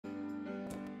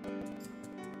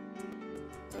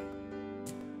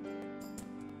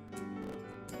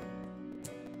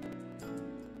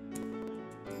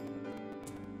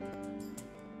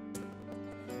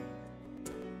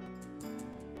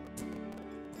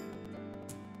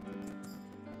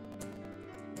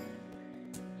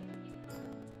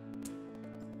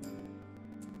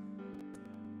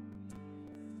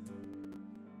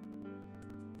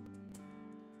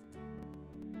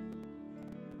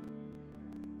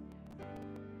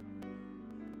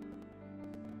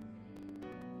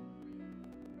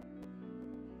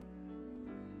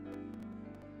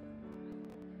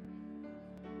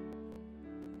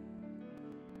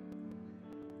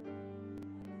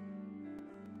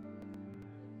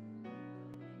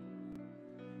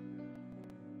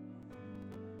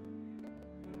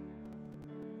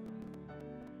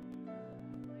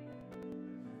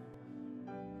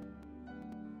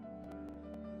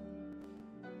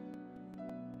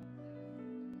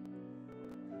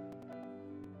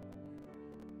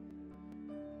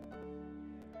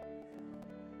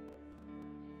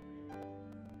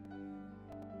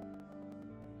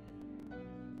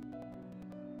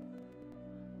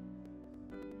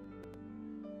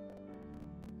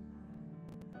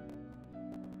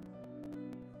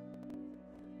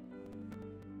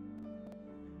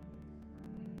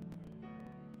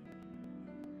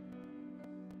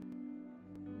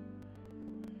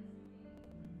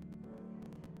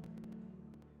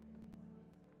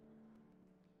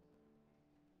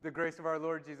The grace of our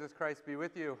Lord Jesus Christ be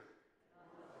with you.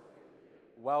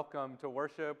 Welcome to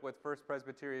worship with First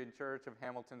Presbyterian Church of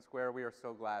Hamilton Square. We are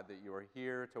so glad that you are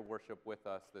here to worship with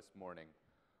us this morning.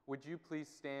 Would you please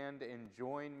stand and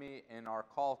join me in our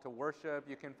call to worship?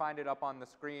 You can find it up on the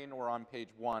screen or on page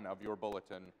 1 of your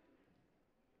bulletin.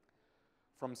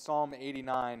 From Psalm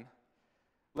 89,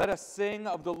 let us sing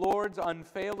of the Lord's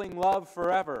unfailing love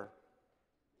forever.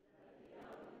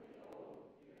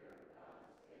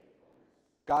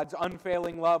 God's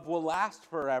unfailing love will last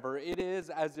forever. It is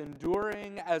as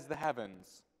enduring as the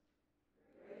heavens.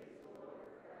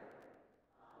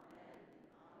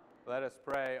 Let us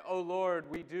pray. O Lord,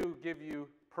 we do give you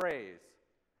praise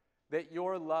that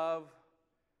your love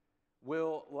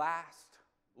will last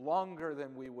longer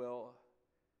than we will,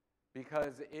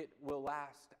 because it will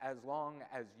last as long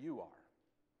as you are.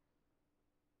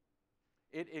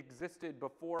 It existed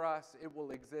before us. It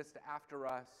will exist after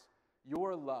us.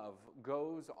 Your love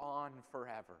goes on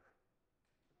forever.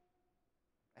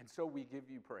 And so we give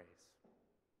you praise.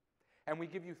 And we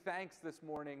give you thanks this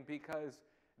morning because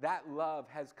that love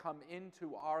has come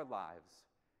into our lives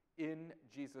in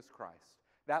Jesus Christ.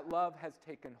 That love has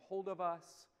taken hold of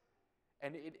us,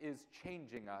 and it is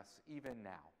changing us even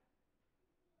now.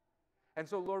 And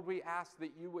so, Lord, we ask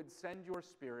that you would send your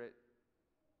Spirit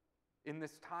in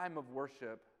this time of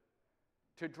worship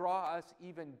to draw us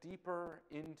even deeper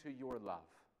into your love,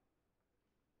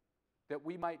 that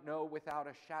we might know without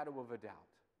a shadow of a doubt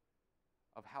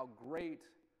of how great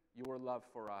your love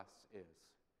for us is.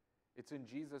 It's in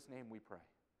Jesus' name we pray.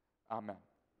 Amen.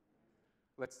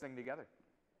 Let's sing together.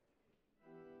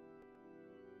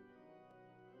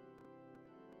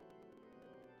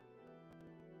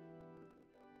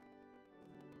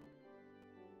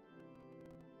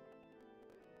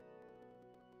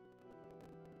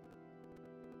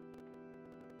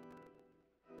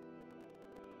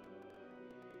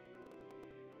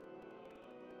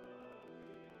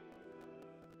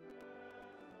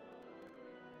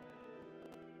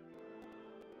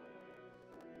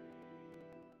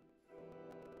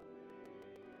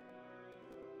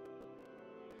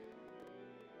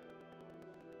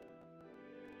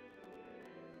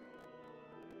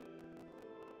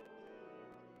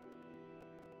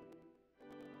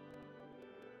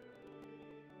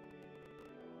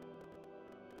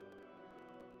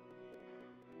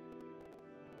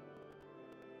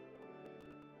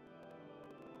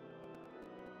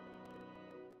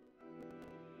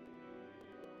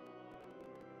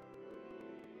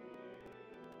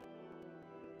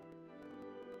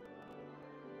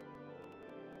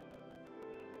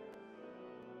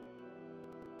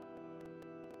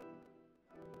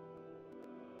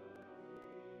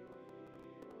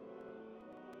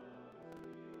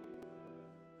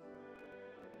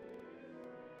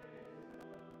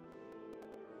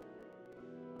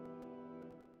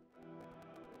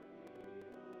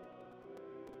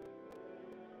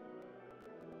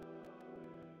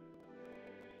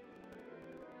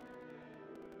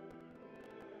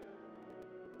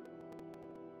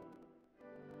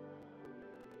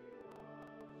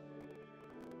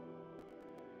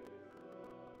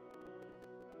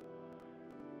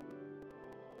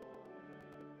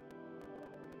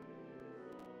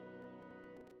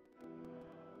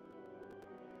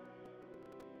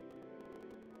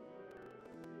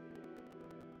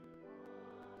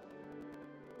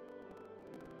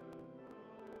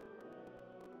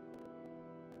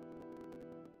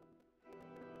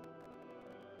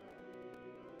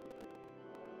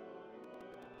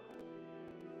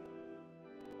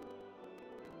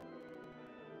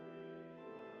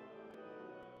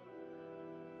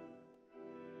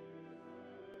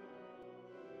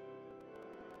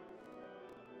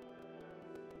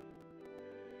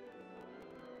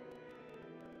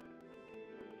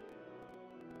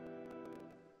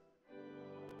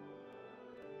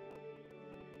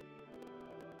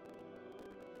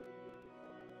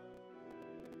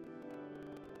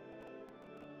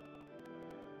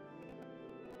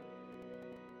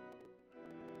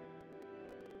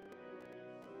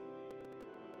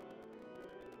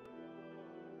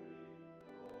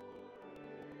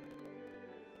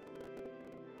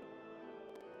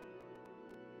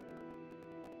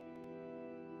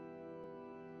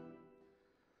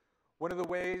 One of the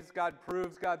ways God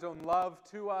proves God's own love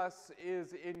to us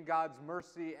is in God's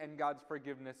mercy and God's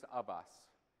forgiveness of us.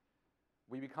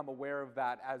 We become aware of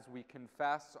that as we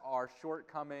confess our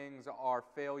shortcomings, our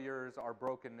failures, our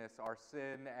brokenness, our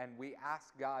sin, and we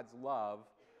ask God's love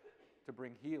to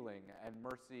bring healing and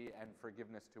mercy and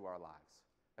forgiveness to our lives.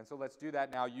 And so let's do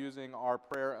that now using our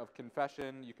prayer of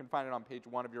confession. You can find it on page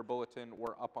 1 of your bulletin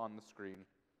or up on the screen.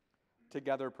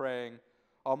 Together praying,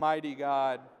 Almighty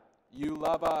God, you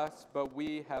love us, but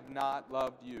we have not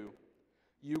loved you.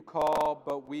 You call,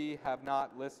 but we have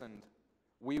not listened.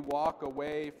 We walk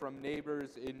away from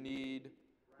neighbors in need,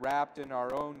 wrapped in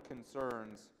our own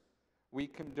concerns. We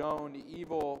condone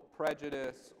evil,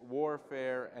 prejudice,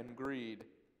 warfare, and greed.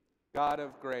 God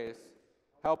of grace,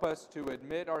 help us to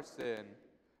admit our sin,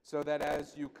 so that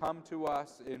as you come to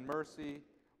us in mercy,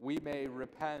 we may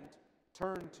repent,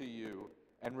 turn to you,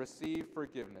 and receive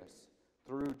forgiveness.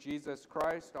 Through Jesus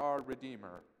Christ, our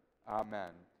Redeemer.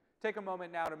 Amen. Take a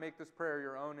moment now to make this prayer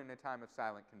your own in a time of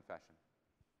silent confession.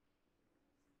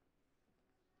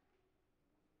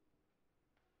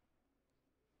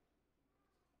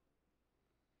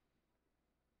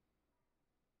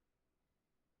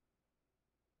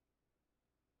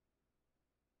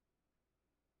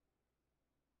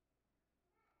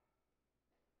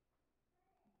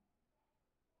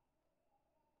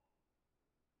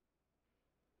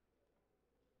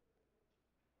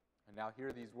 And now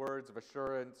hear these words of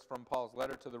assurance from Paul's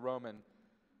letter to the Roman.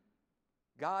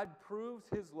 God proves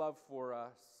his love for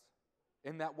us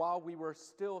in that while we were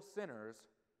still sinners,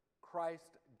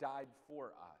 Christ died for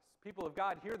us. People of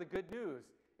God, hear the good news.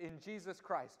 In Jesus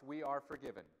Christ, we are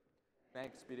forgiven.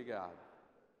 Thanks be to God.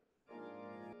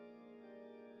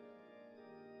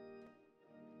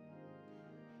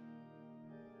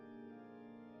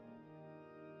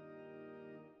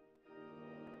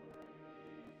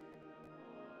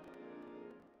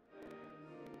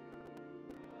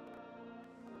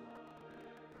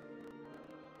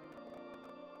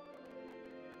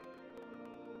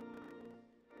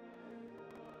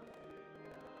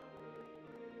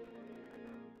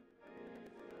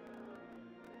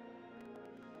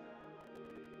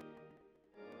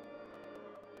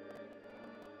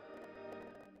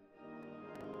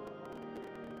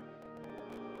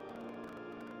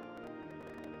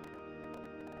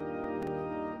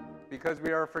 Because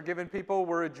we are a forgiven people,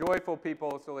 we're a joyful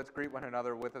people, so let's greet one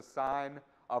another with a sign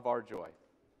of our joy.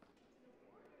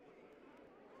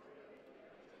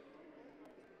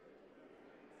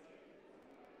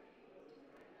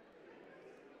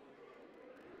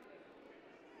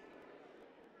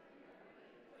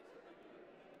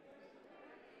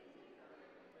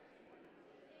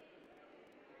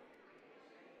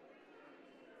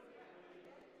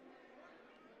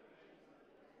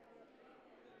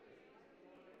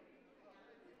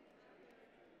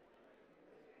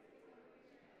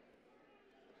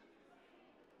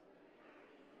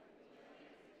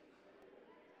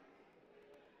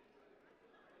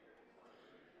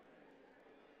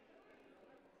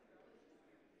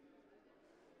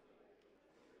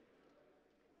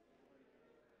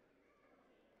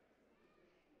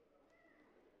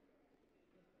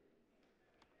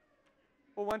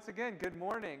 Well, once again, good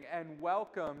morning and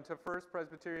welcome to First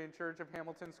Presbyterian Church of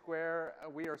Hamilton Square.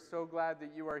 We are so glad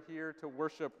that you are here to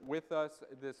worship with us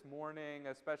this morning,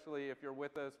 especially if you're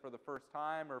with us for the first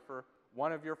time or for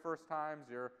one of your first times.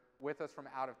 You're with us from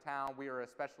out of town. We are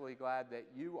especially glad that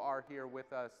you are here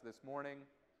with us this morning.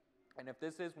 And if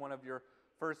this is one of your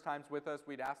first times with us,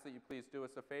 we'd ask that you please do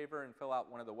us a favor and fill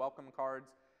out one of the welcome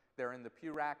cards. They're in the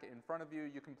pew rack in front of you.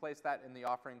 You can place that in the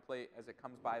offering plate as it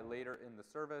comes by later in the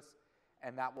service,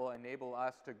 and that will enable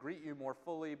us to greet you more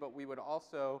fully, but we would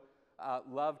also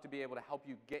love to be able to help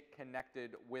you get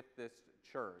connected with this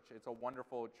church. It's a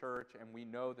wonderful church, and we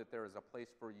know that there is a place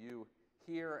for you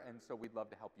here, and so we'd love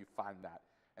to help you find that.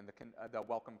 And the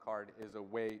welcome card is a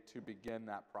way to begin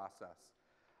that process.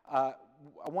 I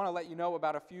want to let you know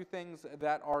about a few things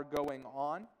that are going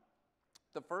on.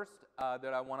 The first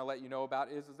that I want to let you know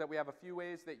about is that we have a few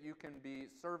ways that you can be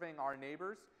serving our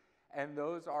neighbors, and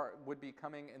those would be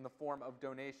coming in the form of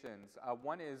donations.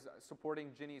 One is supporting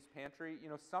Ginny's Pantry. You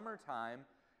know, summertime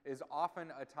is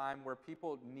often a time where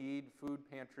people need food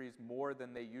pantries more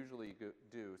than they usually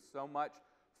do. So much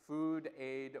food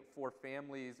aid for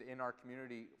families in our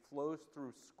community flows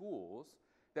through schools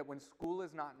that when school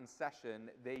is not in session,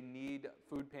 they need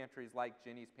food pantries like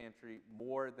Ginny's Pantry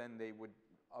more than they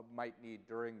might need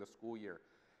during the school year.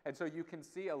 And so you can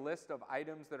see a list of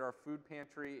items that our food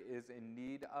pantry is in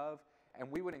need of,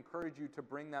 and we would encourage you to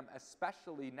bring them,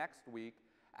 especially next week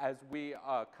as we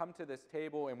come to this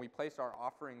table and we place our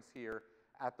offerings here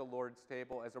at the Lord's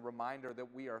table as a reminder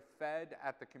that we are fed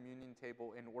at the communion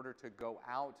table in order to go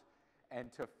out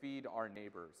and to feed our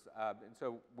neighbors. And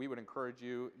so we would encourage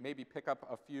you, maybe pick up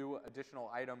a few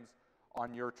additional items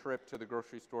on your trip to the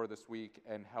grocery store this week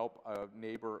and help a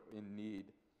neighbor in need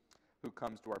who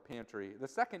comes to our pantry. The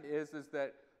second is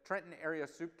that Trenton Area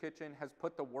Soup Kitchen has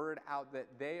put the word out that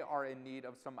they are in need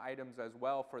of some items as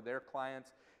well for their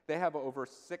clients. They have over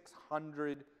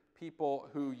 600 people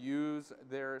who use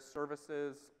their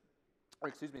services, or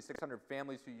excuse me, 600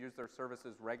 families who use their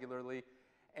services regularly,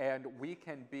 and we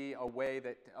can be a way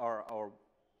that, or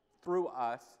through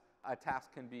us, a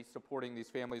task can be supporting these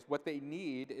families. What they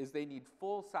need is they need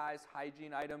full-size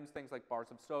hygiene items, things like bars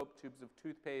of soap, tubes of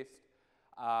toothpaste,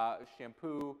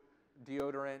 shampoo,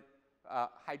 deodorant,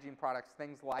 hygiene products,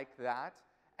 things like that.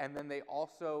 And then they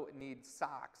also need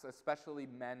socks, especially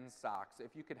men's socks.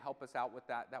 If you could help us out with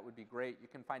that, that would be great. You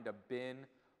can find a bin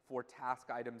for task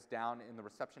items down in the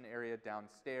reception area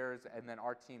downstairs, and then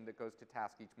our team that goes to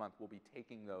task each month will be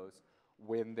taking those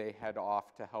when they head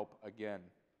off to help again.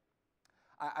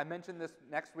 I mentioned this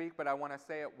next week, but I want to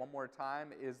say it one more time,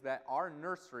 is that our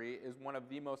nursery is one of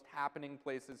the most happening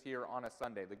places here on a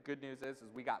Sunday. The good news is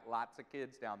we got lots of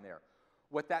kids down there.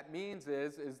 What that means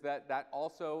is that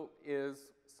also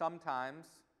is sometimes,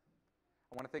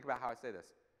 I want to think about how I say this,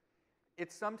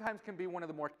 it sometimes can be one of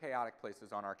the more chaotic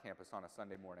places on our campus on a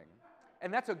Sunday morning.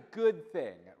 And that's a good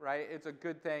thing, right? It's a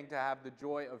good thing to have the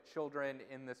joy of children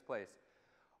in this place.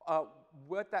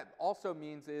 What that also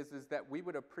means is that we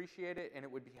would appreciate it, and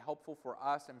it would be helpful for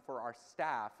us and for our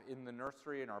staff in the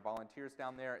nursery and our volunteers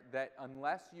down there, that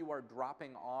unless you are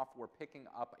dropping off or picking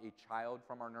up a child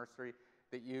from our nursery,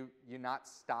 that you not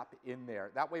stop in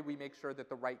there. That way we make sure that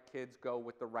the right kids go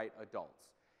with the right adults.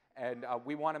 And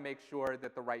we want to make sure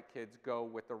that the right kids go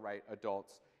with the right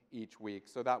adults each week.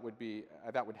 So that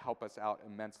would help us out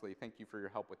immensely. Thank you for your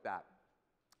help with that.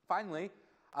 Finally,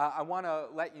 I want to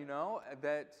let you know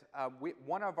that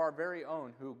one of our very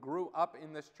own who grew up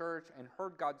in this church and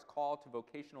heard God's call to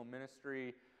vocational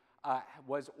ministry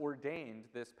was ordained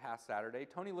this past Saturday.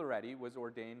 Tony Loretti was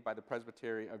ordained by the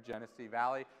Presbytery of Genesee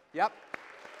Valley. Yep.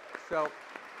 So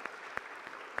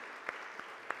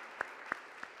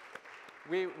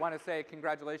we want to say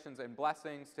congratulations and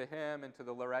blessings to him and to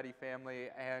the Loretti family.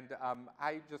 And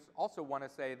I just also want to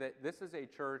say that this is a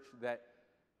church that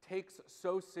takes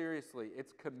so seriously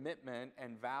its commitment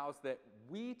and vows that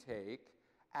we take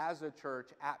as a church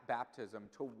at baptism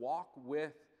to walk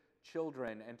with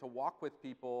children and to walk with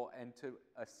people and to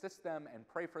assist them and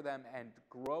pray for them and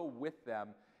grow with them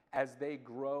as they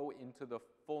grow into the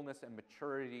fullness and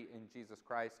maturity in Jesus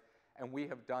Christ. And we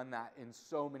have done that in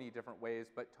so many different ways,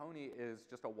 but Tony is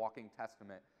just a walking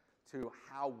testament to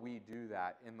how we do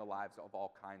that in the lives of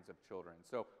all kinds of children.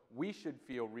 So we should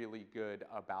feel really good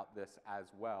about this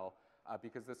as well,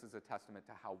 because this is a testament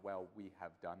to how well we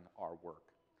have done our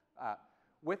work.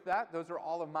 With that, those are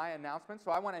all of my announcements.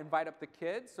 So I want to invite up the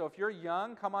kids. So if you're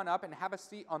young, come on up and have a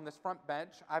seat on this front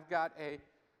bench. I've got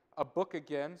a book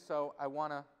again, so I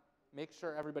want to make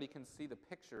sure everybody can see the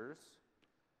pictures.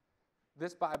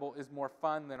 This Bible is more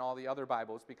fun than all the other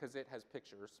Bibles because it has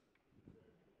pictures.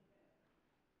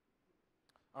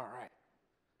 All right.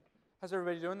 How's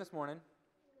everybody doing this morning?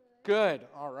 Good.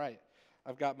 All right.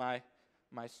 I've got my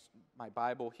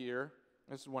Bible here.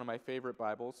 This is one of my favorite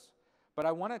Bibles. But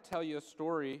I want to tell you a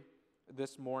story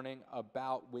this morning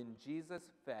about when Jesus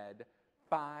fed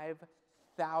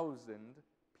 5,000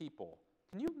 people.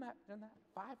 Can you imagine that?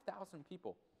 5,000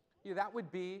 people. That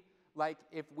would be like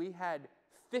if we had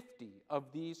 50 of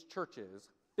these churches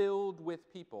filled with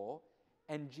people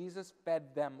and Jesus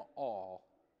fed them all.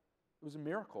 It was a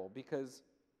miracle, because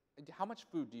how much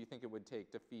food do you think it would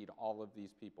take to feed all of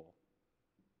these people?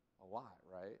 A lot,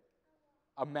 right?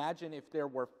 Imagine if there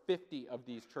were 50 of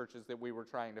these churches that we were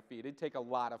trying to feed. It'd take a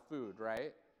lot of food,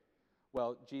 right?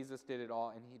 Well, Jesus did it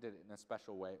all, and he did it in a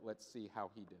special way. Let's see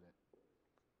how he did it.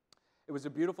 It was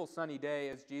a beautiful sunny day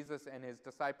as Jesus and his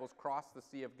disciples crossed the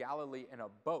Sea of Galilee in a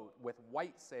boat with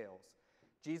white sails.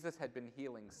 Jesus had been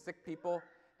healing sick people,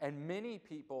 and many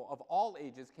people of all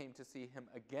ages came to see him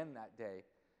again that day.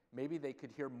 Maybe they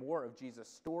could hear more of Jesus'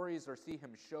 stories or see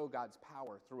him show God's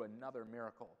power through another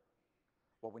miracle.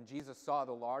 Well, when Jesus saw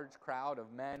the large crowd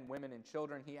of men, women, and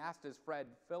children, he asked his friend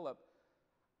Philip,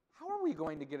 "How are we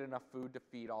going to get enough food to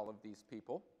feed all of these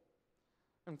people?"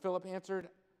 And Philip answered,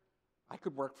 "I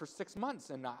could work for 6 months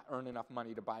and not earn enough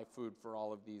money to buy food for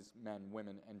all of these men,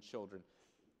 women, and children."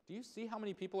 Do you see how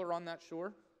many people are on that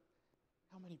shore?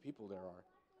 How many people there are?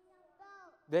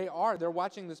 They are. They're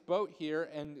watching this boat here,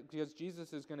 and because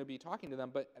Jesus is going to be talking to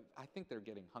them, but I think they're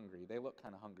getting hungry. They look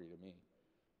kind of hungry to me.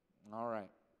 All right.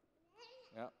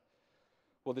 Yeah.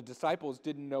 Well, the disciples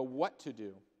didn't know what to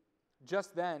do.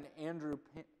 Just then, Andrew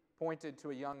pointed to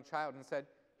a young child and said,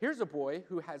 "Here's a boy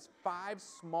who has 5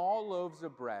 small loaves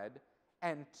of bread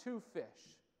and 2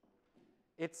 fish.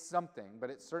 It's something, but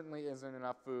it certainly isn't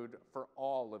enough food for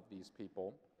all of these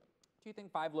people." Do you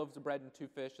think 5 loaves of bread and 2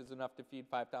 fish is enough to feed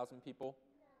 5,000 people?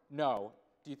 No.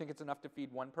 Do you think it's enough to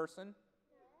feed one person?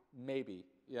 Maybe.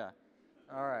 Yeah.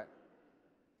 All right.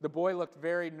 The boy looked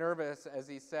very nervous as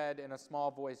he said in a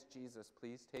small voice, "Jesus,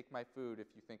 please take my food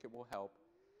if you think it will help."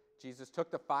 Jesus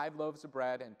took the 5 loaves of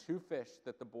bread and 2 fish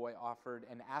that the boy offered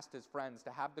and asked his friends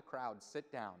to have the crowd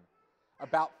sit down.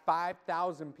 About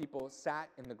 5,000 people sat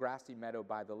in the grassy meadow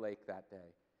by the lake that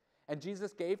day. And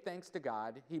Jesus gave thanks to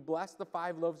God. He blessed the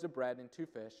 5 loaves of bread and 2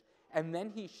 fish, and then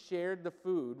he shared the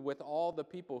food with all the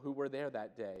people who were there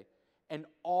that day. And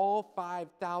all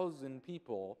 5,000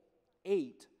 people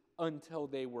ate until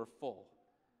they were full.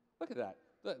 Look at that.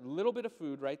 A little bit of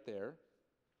food right there.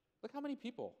 Look how many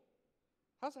people.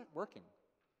 How's that working?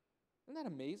 Isn't that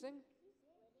amazing?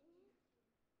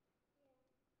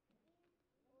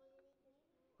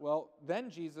 Well, then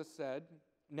Jesus said,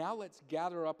 "Now let's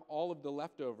gather up all of the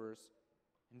leftovers."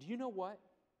 And do you know what?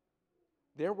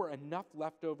 There were enough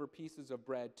leftover pieces of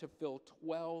bread to fill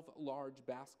 12 large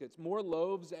baskets, more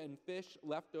loaves and fish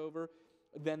left over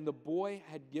than the boy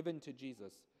had given to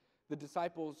Jesus. The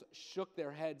disciples shook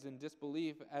their heads in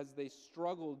disbelief as they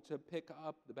struggled to pick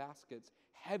up the baskets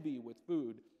heavy with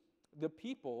food. The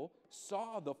people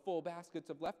saw the full baskets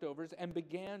of leftovers and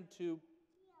began to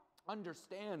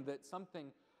understand that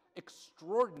something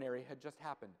extraordinary had just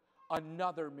happened.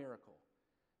 Another miracle.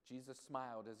 Jesus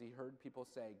smiled as he heard people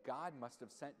say, "God must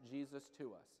have sent Jesus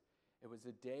to us." It was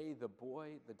a day the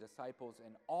boy, the disciples,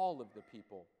 and all of the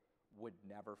people would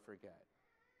never forget.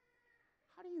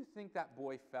 How do you think that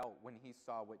boy felt when he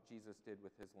saw what Jesus did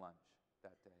with his lunch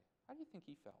that day? How do you think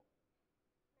he felt?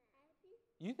 Happy.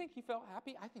 You think he felt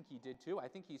happy? I think he did too. I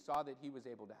think he saw that he was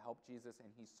able to help Jesus,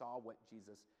 and he saw what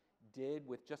Jesus did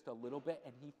with just a little bit,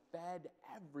 and he fed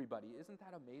everybody. Isn't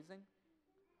that amazing?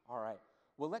 All right.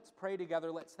 Well, let's pray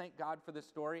together. Let's thank God for this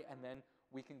story, and then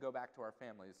we can go back to our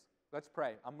families. Let's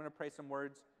pray. I'm going to pray some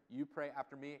words. You pray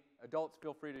after me. Adults,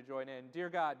 feel free to join in. Dear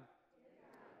God,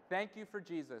 thank you for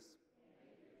Jesus.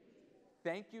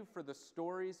 Thank you for the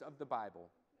stories of the Bible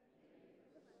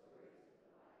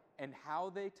and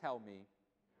how they tell me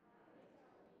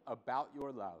about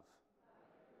your love.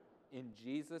 In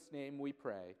Jesus' name we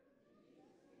pray.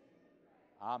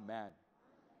 Amen.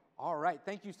 All right,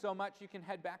 thank you so much. You can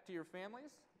head back to your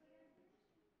families.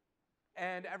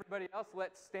 And everybody else,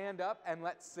 let's stand up and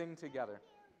let's sing together.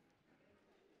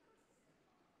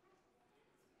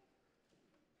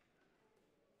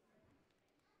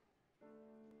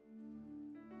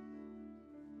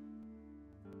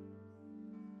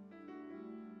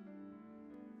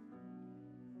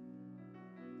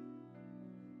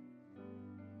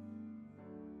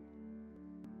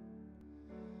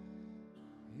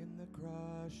 In the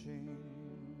crushing,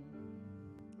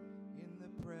 in the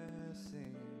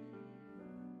pressing,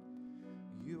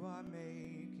 you are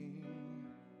making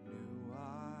new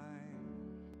wine.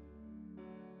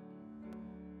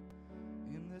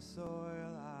 In the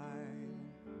soil I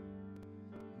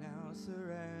now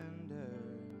surrender,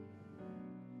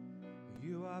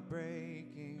 you are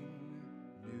breaking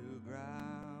new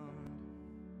ground.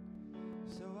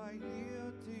 So I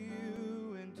yield to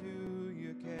you and to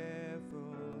your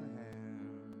careful hand.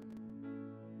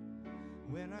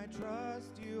 When I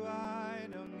trust you, I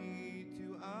don't need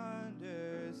to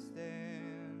understand.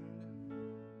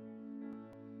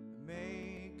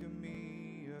 Make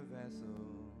me a vessel,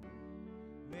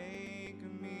 make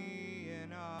me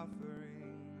an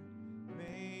offering,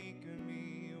 make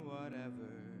me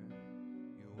whatever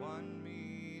you want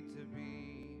me to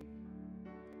be.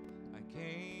 I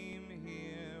came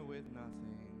here with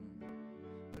nothing,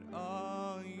 but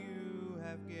all you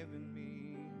have given me.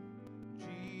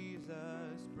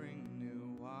 Jesus, bring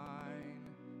new wine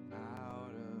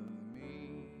out of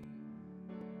me.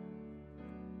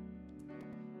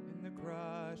 In the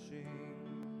crushing,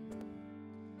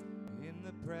 in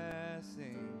the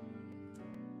pressing,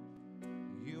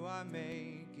 you are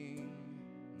making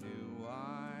new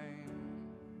wine.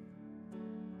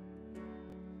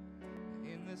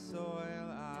 In the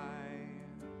soil I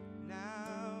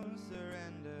now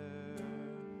surrender,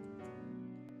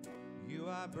 you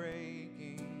are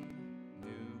breaking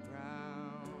new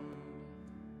ground.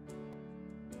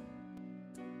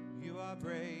 You are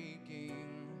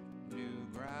breaking new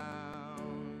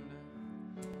ground.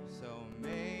 So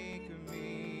make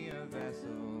me a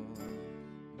vessel,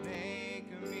 make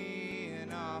me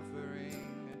an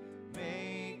offering,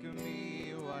 make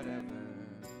me whatever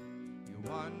you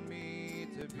want me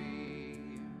to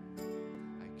be.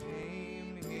 I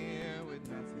came here with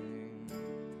nothing,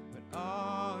 but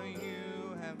all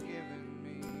you have given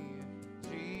me.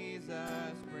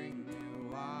 Jesus, bring new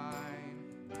wine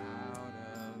out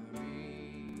of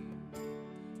me.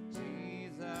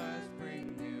 Jesus,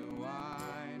 bring new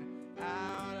wine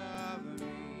out of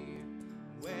me.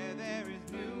 Where there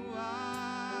is new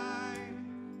wine,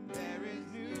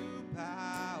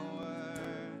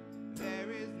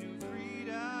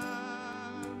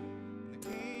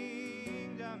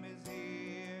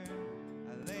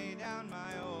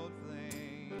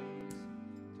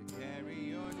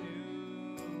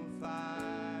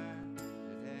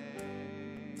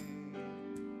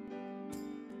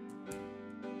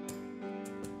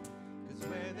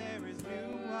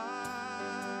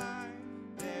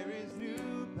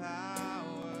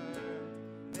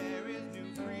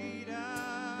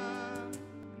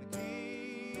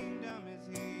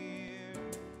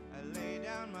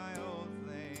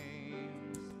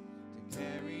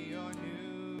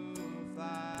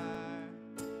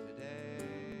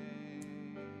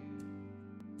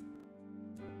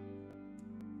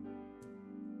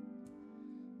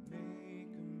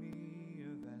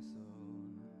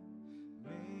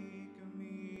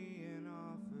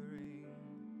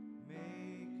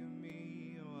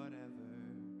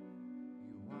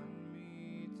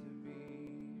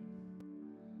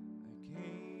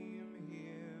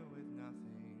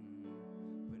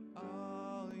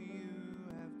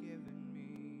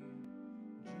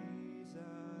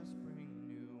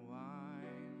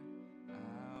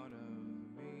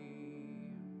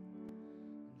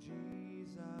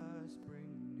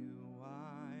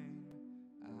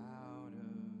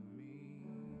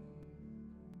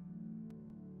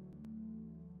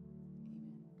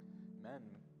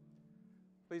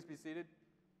 Please be seated.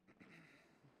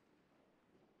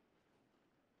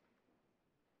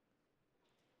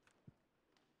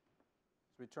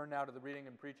 As we turn now to the reading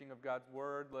and preaching of God's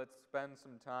Word, let's spend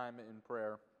some time in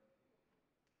prayer.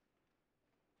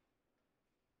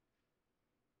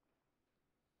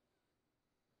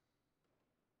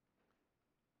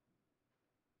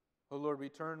 O Lord, we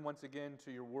turn once again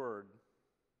to your Word,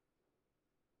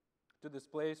 to this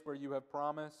place where you have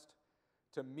promised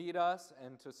to meet us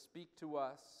and to speak to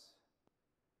us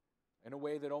in a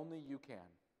way that only you can.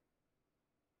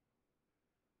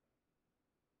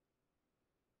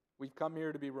 We've come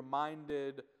here to be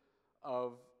reminded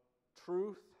of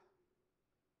truth,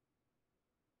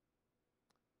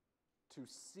 to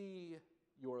see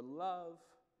your love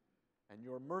and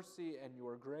your mercy and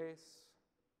your grace,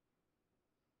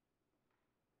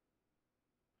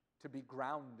 to be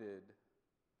grounded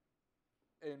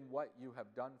in what you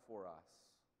have done for us.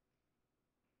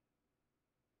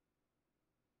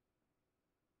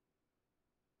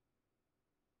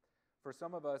 For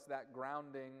some of us, that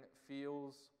grounding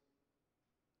feels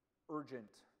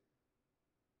urgent.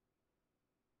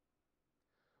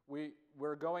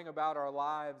 We're going about our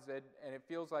lives, and it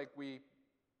feels like we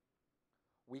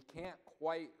can't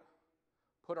quite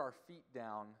put our feet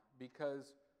down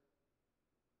because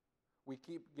we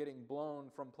keep getting blown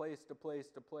from place to place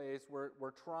to place. We're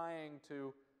trying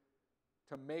to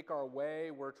make our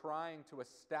way. We're trying to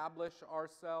establish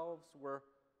ourselves. We're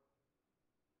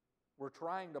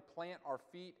trying to plant our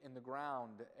feet in the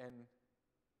ground, and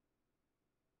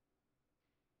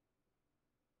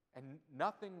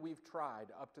nothing we've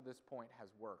tried up to this point has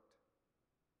worked.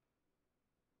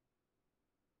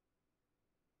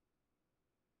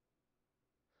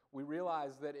 We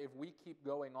realize that if we keep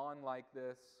going on like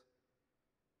this,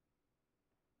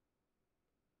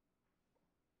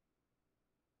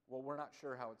 well, we're not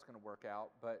sure how it's going to work out,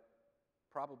 but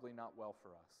probably not well for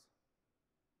us.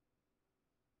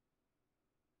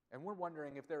 And we're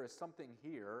wondering if there is something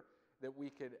here that we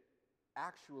could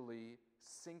actually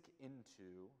sink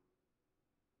into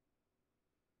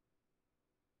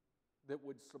that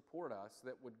would support us,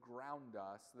 that would ground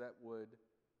us, that would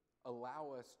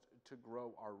allow us to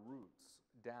grow our roots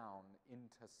down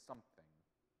into something.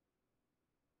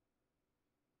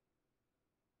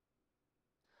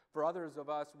 For others of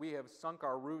us, we have sunk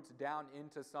our roots down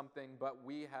into something, but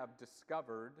we have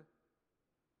discovered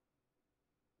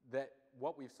that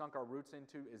what we've sunk our roots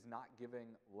into is not giving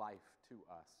life to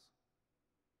us.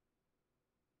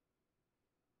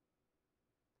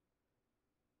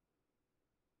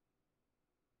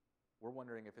 We're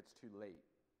wondering if it's too late.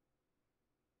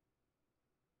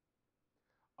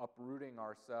 Uprooting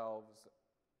ourselves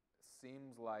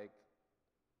seems like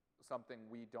something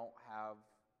we don't have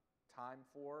time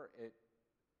for.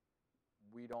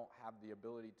 We don't have the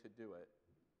ability to do it.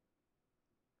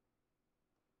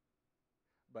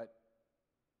 But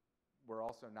we're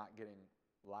also not getting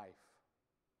life,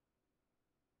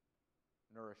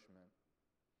 nourishment,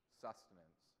 sustenance.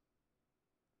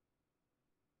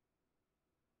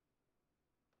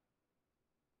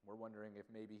 We're wondering if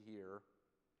maybe here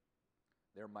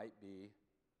there might be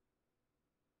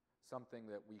something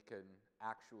that we can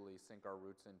actually sink our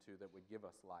roots into that would give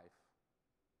us life,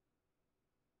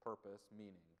 purpose,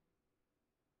 meaning.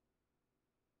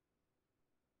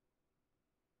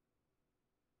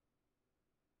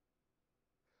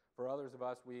 For others of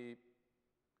us, we've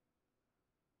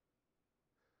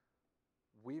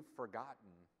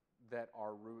forgotten that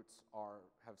our roots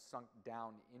have sunk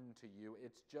down into you.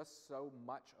 It's just so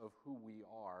much of who we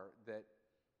are that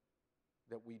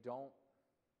we don't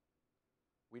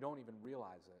even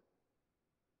realize it.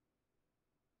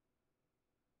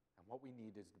 And what we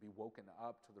need is to be woken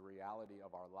up to the reality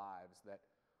of our lives, that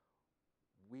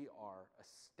we are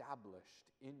established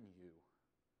in you,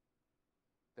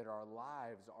 that our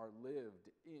lives are lived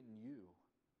in you.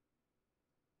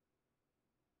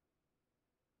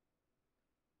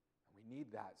 And we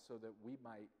need that so that we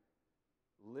might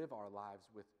live our lives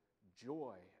with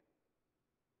joy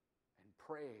and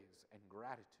praise and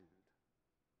gratitude.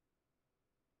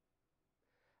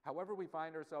 However we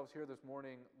find ourselves here this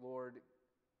morning, Lord,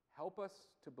 help us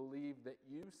to believe that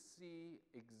you see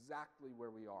exactly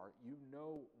where we are. You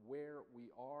know where we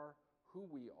are, who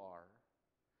we are.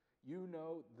 You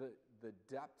know the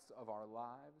depths of our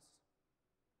lives,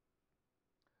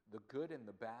 the good and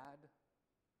the bad,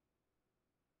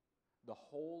 the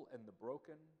whole and the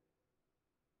broken,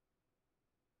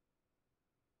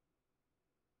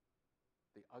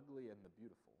 the ugly and the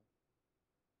beautiful.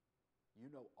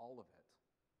 You know all of it.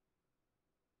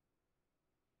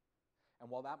 And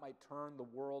while that might turn the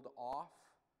world off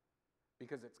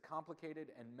because it's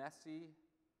complicated and messy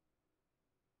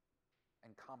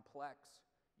and complex,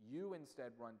 you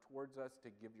instead run towards us to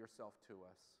give yourself to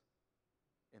us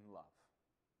in love,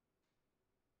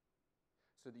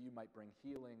 so that you might bring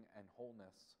healing and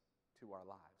wholeness to our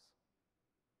lives.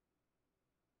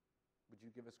 Would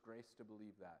you give us grace to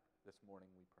believe that this morning,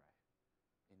 we pray.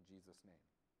 In Jesus' name,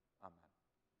 amen.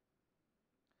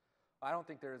 I don't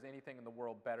think there is anything in the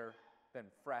world better than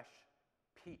fresh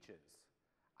peaches.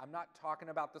 I'm not talking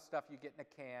about the stuff you get in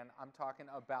a can. I'm talking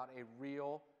about a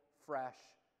real, fresh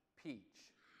peach.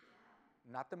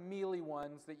 Not the mealy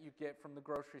ones that you get from the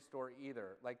grocery store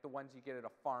either, like the ones you get at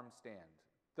a farm stand.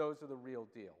 Those are the real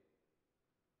deal.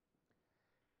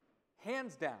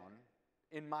 Hands down,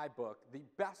 in my book, the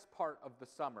best part of the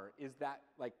summer is that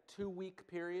 2-week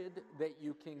period that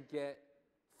you can get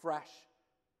fresh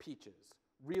peaches.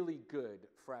 Really good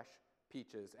fresh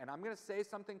peaches. And I'm going to say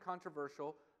something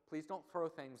controversial. Please don't throw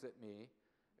things at me,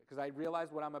 because I realize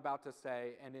what I'm about to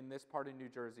say, and in this part of New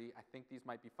Jersey, I think these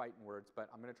might be fighting words, but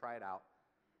I'm going to try it out.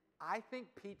 I think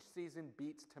peach season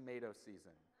beats tomato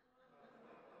season.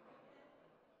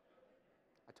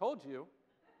 I told you.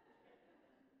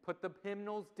 Put the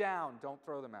hymnals down. Don't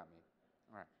throw them at me.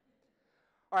 All right.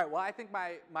 All right, well, I think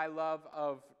my love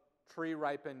of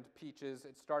tree-ripened peaches,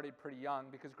 it started pretty young,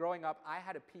 because growing up, I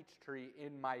had a peach tree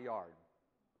in my yard.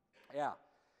 Yeah.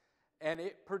 And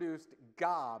it produced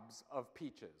gobs of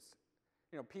peaches.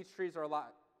 You know, peach trees are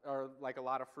like a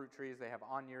lot of fruit trees. They have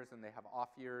on years and they have off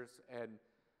years. And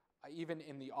even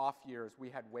in the off years, we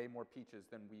had way more peaches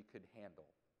than we could handle.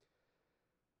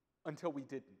 Until we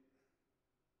didn't.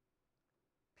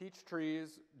 Peach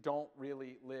trees don't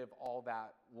really live all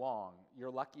that long. You're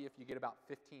lucky if you get about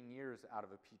 15 years out of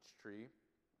a peach tree,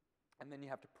 and then you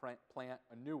have to plant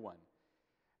a new one.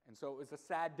 And so it was a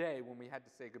sad day when we had to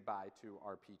say goodbye to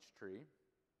our peach tree.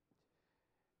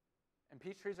 And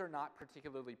peach trees are not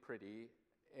particularly pretty,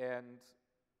 and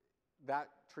that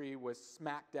tree was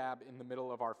smack dab in the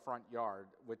middle of our front yard,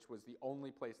 which was the only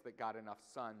place that got enough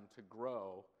sun to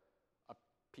grow a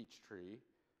peach tree.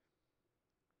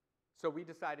 So we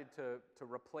decided to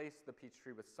replace the peach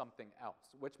tree with something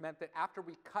else, which meant that after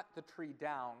we cut the tree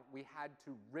down, we had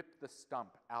to rip the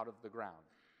stump out of the ground.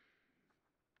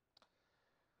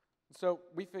 So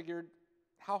we figured,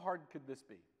 how hard could this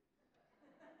be?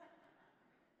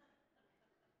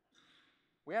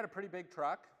 We had a pretty big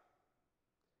truck,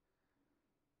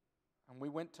 and we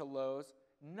went to Lowe's.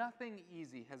 Nothing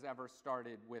easy has ever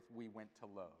started with we went to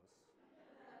Lowe's.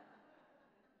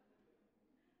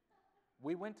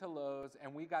 We went to Lowe's,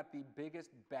 and we got the biggest,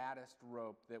 baddest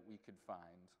rope that we could find.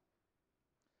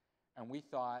 And we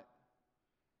thought,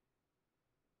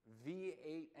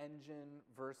 V8 engine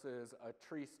versus a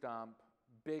tree stump,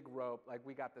 big rope,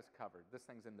 we got this covered. This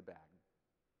thing's in the bag.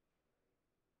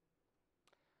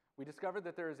 We discovered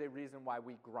that there is a reason why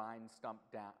we grind stump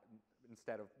down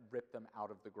instead of rip them out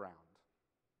of the ground.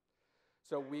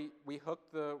 So we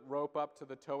hooked the rope up to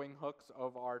the towing hooks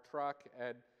of our truck,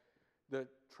 and the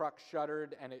truck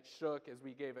shuddered and it shook as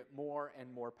we gave it more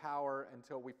and more power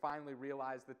until we finally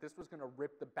realized that this was going to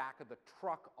rip the back of the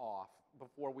truck off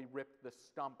before we ripped the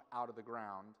stump out of the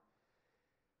ground.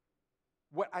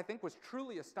 What I think was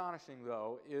truly astonishing,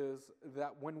 though, is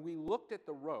that when we looked at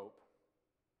the rope,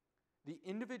 the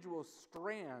individual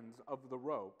strands of the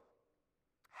rope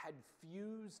had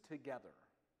fused together.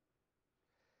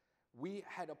 We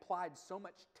had applied so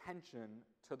much tension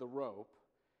to the rope,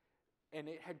 and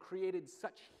it had created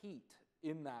such heat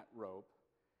in that rope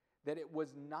that it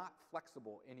was not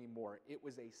flexible anymore. It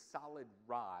was a solid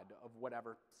rod of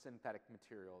whatever synthetic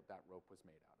material that rope was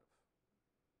made out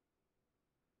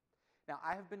of. Now,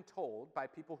 I have been told by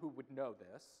people who would know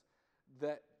this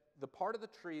that the part of the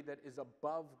tree that is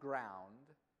above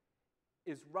ground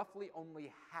is roughly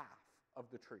only half of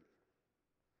the tree.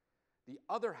 The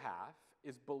other half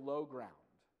is below ground.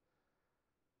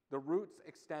 The roots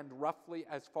extend roughly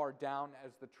as far down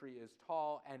as the tree is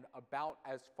tall and about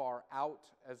as far out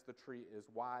as the tree is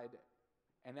wide.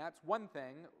 And that's one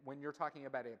thing when you're talking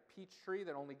about a peach tree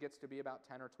that only gets to be about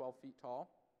 10 or 12 feet tall.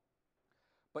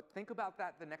 But think about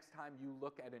that the next time you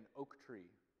look at an oak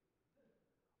tree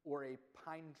or a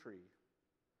pine tree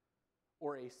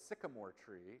or a sycamore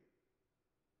tree,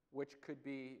 which could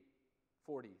be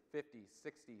 40, 50,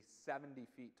 60, 70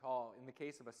 feet tall. In the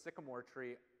case of a sycamore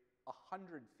tree,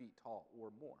 100 feet tall or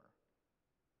more.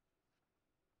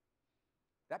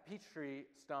 That peach tree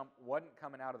stump wasn't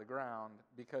coming out of the ground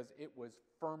because it was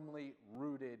firmly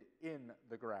rooted in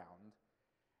the ground,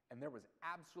 and there was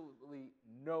absolutely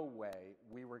no way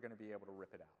we were going to be able to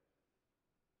rip it out.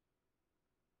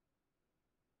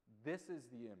 This is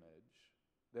the image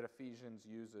that Ephesians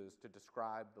uses to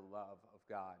describe the love of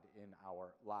God in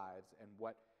our lives and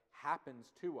what happens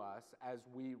to us as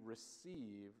we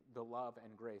receive the love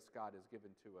and grace God has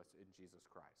given to us in Jesus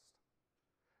Christ.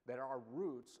 That our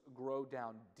roots grow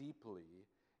down deeply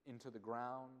into the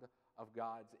ground of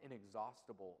God's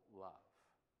inexhaustible love.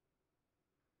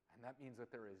 And that means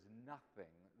that there is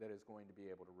nothing that is going to be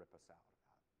able to rip us out of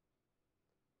that.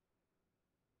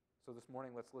 So this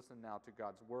morning, let's listen now to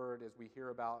God's word as we hear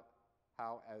about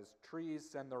how as trees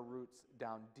send their roots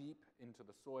down deep into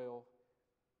the soil,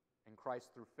 in Christ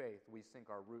through faith, we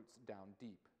sink our roots down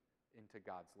deep into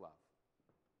God's love.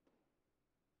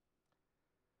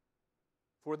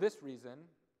 For this reason,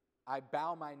 I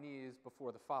bow my knees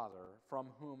before the Father, from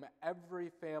whom every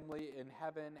family in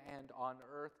heaven and on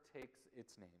earth takes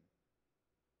its name.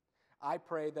 I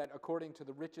pray that according to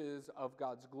the riches of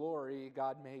God's glory,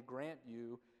 God may grant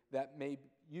you that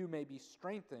you may be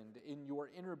strengthened in your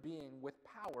inner being with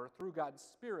power through God's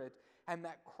Spirit, and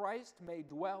that Christ may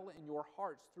dwell in your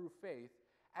hearts through faith,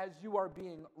 as you are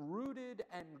being rooted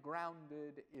and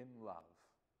grounded in love.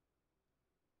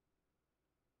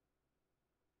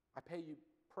 I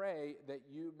pray that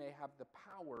you may have the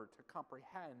power to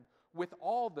comprehend with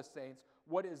all the saints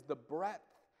what is the breadth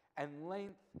and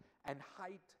length and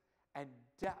height and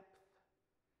depth,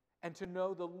 and to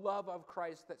know the love of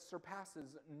Christ that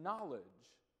surpasses knowledge,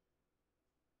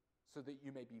 so that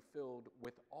you may be filled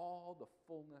with all the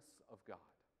fullness of God.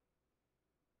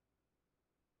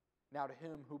 Now to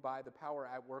him who by the power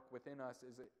at work within us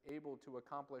is able to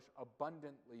accomplish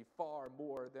abundantly far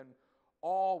more than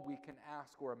all we can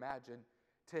ask or imagine,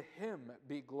 to him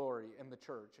be glory in the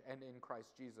church and in Christ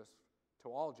Jesus to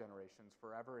all generations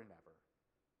forever and ever.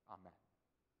 Amen.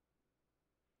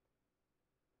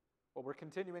 Well, we're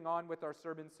continuing on with our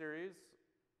sermon series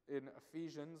in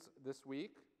Ephesians this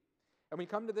week. And we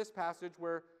come to this passage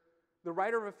where the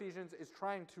writer of Ephesians is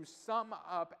trying to sum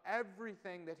up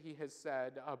everything that he has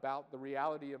said about the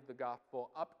reality of the gospel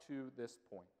up to this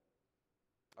point.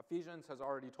 Ephesians has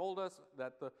already told us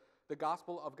that the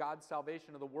gospel of God's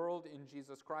salvation of the world in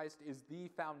Jesus Christ is the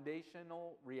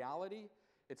foundational reality.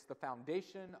 It's the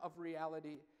foundation of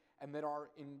reality, and that our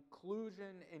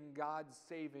inclusion in God's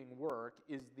saving work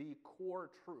is the core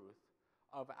truth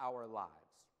of our lives.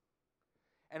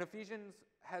 And Ephesians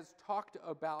has talked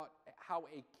about how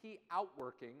a key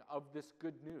outworking of this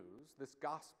good news, this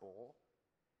gospel,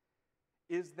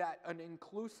 is that an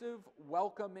inclusive,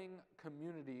 welcoming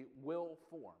community will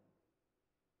form.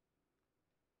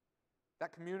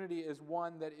 That community is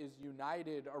one that is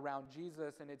united around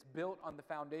Jesus, and it's built on the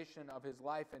foundation of his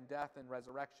life and death and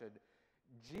resurrection.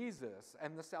 Jesus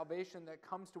and the salvation that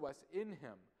comes to us in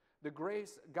him, the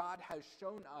grace God has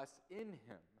shown us in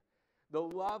him, the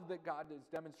love that God has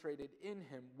demonstrated in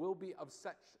him will be of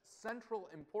such central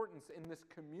importance in this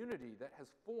community that has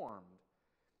formed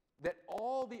that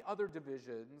all the other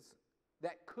divisions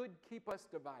that could keep us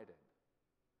divided,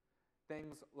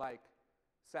 things like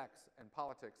sex and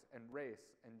politics and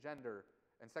race and gender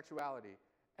and sexuality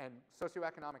and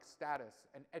socioeconomic status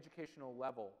and educational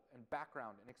level and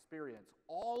background and experience,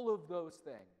 all of those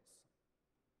things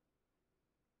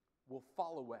will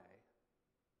fall away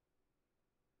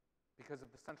because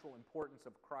of the central importance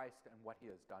of Christ and what he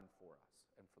has done for us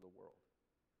and for the world.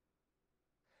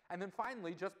 And then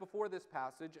finally, just before this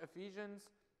passage, Ephesians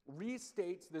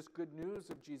restates this good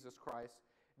news of Jesus Christ,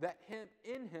 that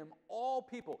in him all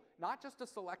people, not just a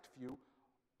select few,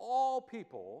 all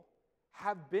people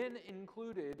have been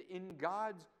included in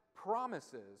God's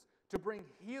promises to bring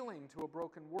healing to a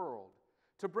broken world,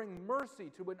 to bring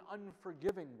mercy to an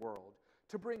unforgiving world,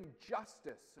 to bring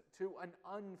justice to an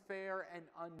unfair and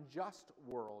unjust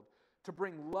world, to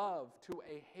bring love to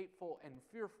a hateful and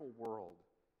fearful world.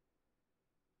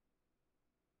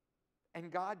 And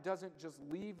God doesn't just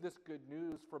leave this good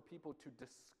news for people to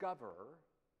discover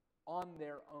on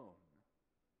their own,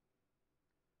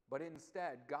 but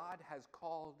instead, God has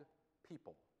called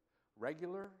people,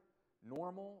 regular,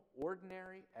 normal,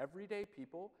 ordinary, everyday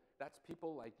people. That's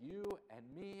people like you and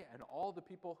me and all the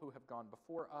people who have gone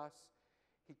before us.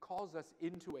 He calls us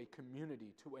into a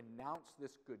community to announce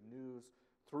this good news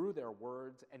through their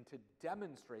words and to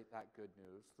demonstrate that good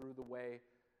news through the way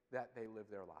that they live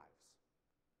their lives.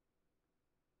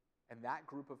 And that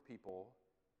group of people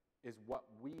is what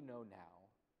we know now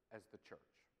as the church.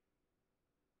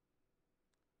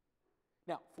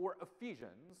 Now, for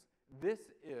Ephesians, this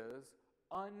is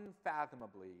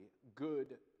unfathomably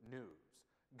good news.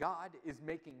 God is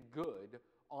making good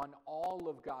on all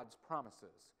of God's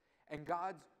promises. And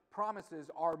God's promises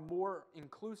are more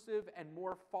inclusive and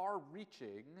more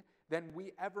far-reaching than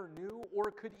we ever knew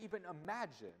or could even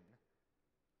imagine.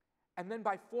 And then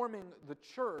by forming the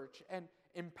church and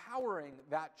empowering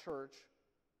that church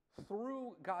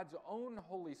through God's own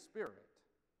Holy Spirit,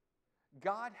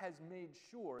 God has made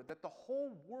sure that the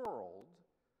whole world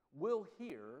will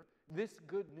hear this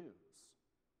good news.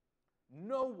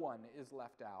 No one is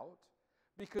left out,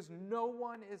 because no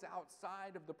one is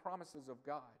outside of the promises of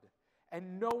God,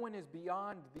 and no one is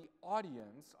beyond the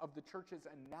audience of the church's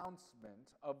announcement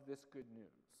of this good news.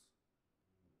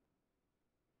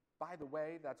 By the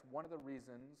way, that's one of the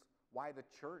reasons why the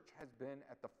church has been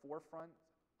at the forefront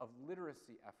of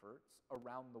literacy efforts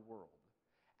around the world,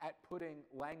 at putting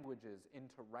languages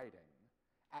into writing,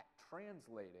 at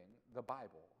translating the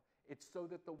Bible. It's so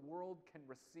that the world can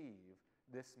receive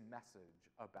this message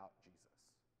about Jesus.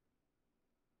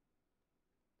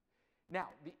 Now,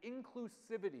 the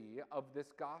inclusivity of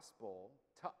this gospel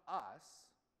to us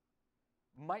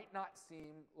might not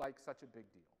seem like such a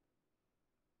big deal.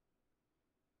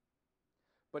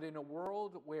 But in a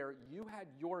world where you had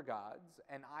your gods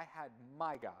and I had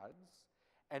my gods,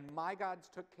 and my gods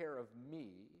took care of me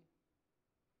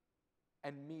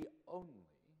and me only,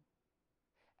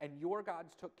 and your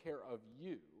gods took care of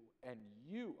you and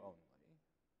you only,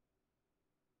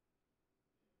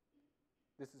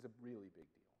 this is a really big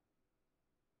deal.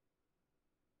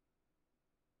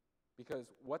 Because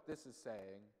what this is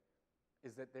saying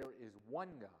is that there is one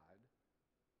God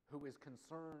who is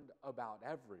concerned about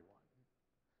everyone,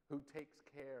 who takes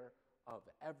care of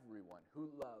everyone, who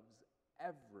loves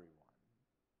everyone.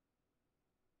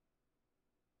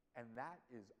 And that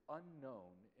is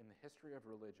unknown in the history of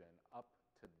religion up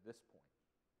to this point.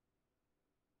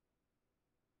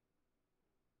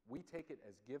 We take it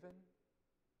as given.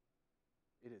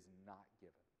 It is not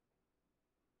given.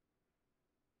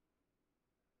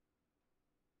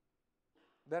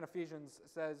 Then Ephesians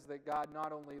says that God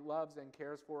not only loves and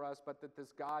cares for us, but that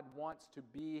this God wants to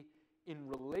be in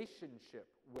relationship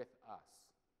with us.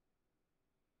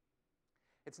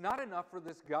 It's not enough for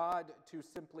this God to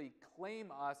simply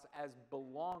claim us as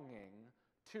belonging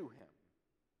to him.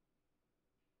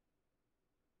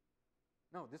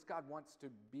 No, this God wants to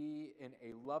be in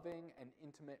a loving and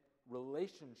intimate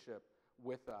relationship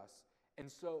with us.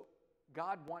 And so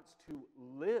God wants to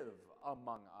live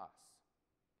among us.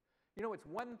 You know, it's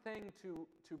one thing to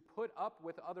put up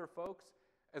with other folks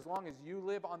as long as you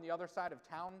live on the other side of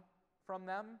town from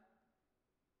them.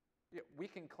 We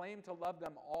can claim to love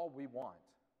them all we want.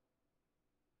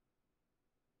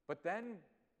 But then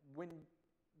when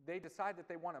they decide that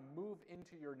they want to move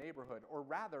into your neighborhood, or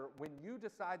rather, when you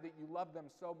decide that you love them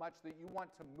so much that you want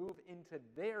to move into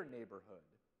their neighborhood,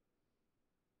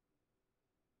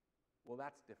 well,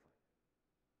 that's different.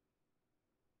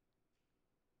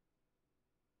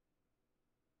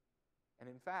 And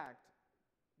in fact,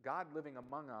 God living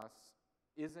among us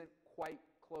isn't quite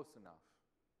close enough.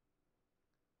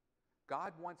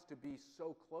 God wants to be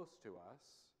so close to us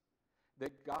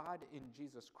that God in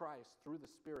Jesus Christ, through the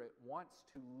Spirit, wants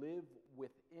to live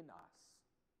within us.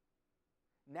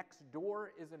 Next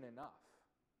door isn't enough.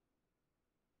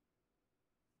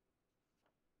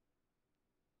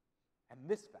 And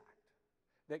this fact,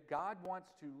 that God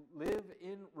wants to live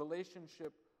in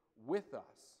relationship with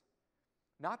us,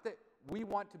 not that we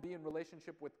want to be in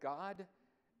relationship with God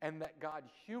and that God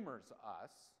humors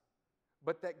us,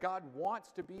 but that God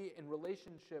wants to be in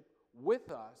relationship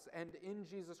with us and in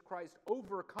Jesus Christ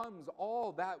overcomes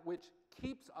all that which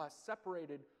keeps us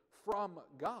separated from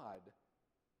God.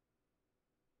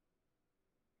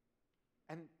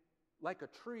 And like a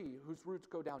tree whose roots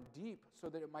go down deep so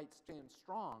that it might stand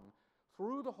strong,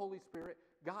 through the Holy Spirit,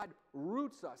 God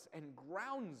roots us and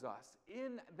grounds us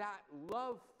in that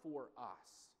love for us.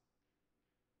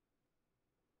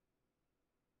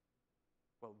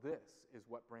 Well, this is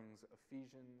what brings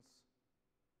Ephesians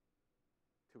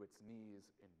to its knees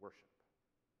in worship.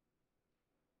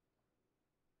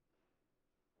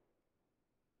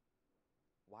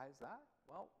 Why is that?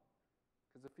 Well,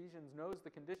 because Ephesians knows the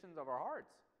conditions of our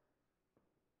hearts.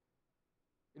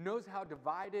 It knows how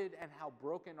divided and how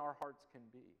broken our hearts can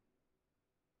be.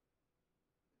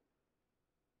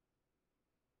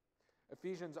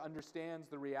 Ephesians understands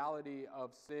the reality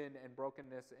of sin and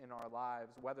brokenness in our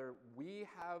lives, whether we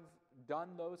have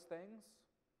done those things,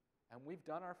 and we've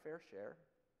done our fair share,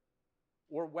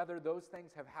 or whether those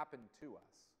things have happened to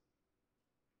us.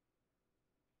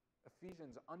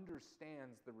 Ephesians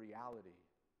understands the reality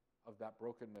of that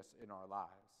brokenness in our lives.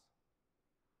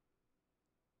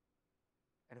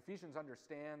 And Ephesians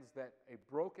understands that a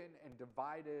broken and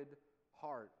divided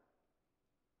heart,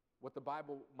 what the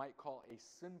Bible might call a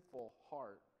sinful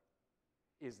heart,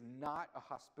 is not a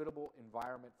hospitable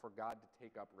environment for God to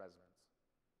take up residence.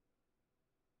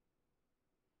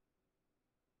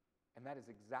 And that is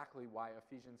exactly why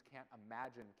Ephesians can't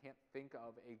think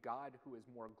of a God who is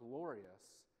more glorious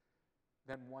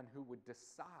than one who would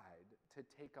decide to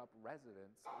take up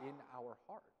residence in our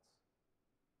hearts.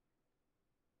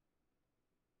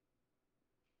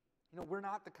 You know, we're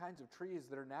not the kinds of trees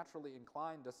that are naturally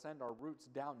inclined to send our roots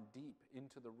down deep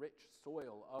into the rich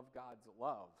soil of God's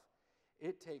love.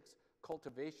 It takes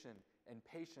cultivation and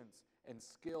patience and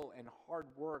skill and hard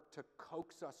work to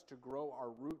coax us to grow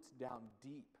our roots down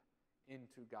deep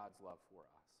into God's love for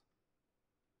us.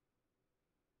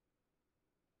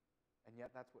 And yet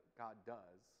that's what God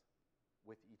does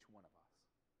with each one of us.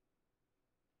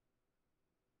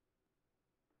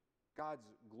 God's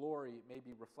glory may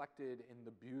be reflected in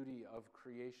the beauty of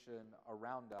creation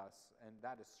around us, and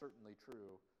that is certainly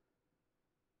true.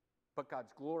 But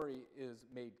God's glory is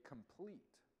made complete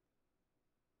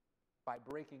by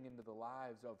breaking into the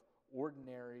lives of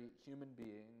ordinary human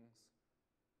beings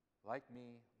like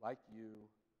me, like you.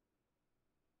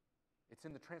 It's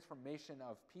in the transformation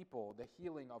of people, the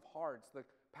healing of hearts, the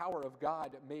power of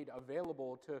God made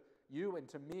available to you and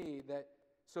to me, that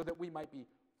so that we might be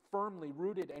firmly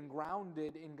rooted and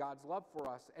grounded in God's love for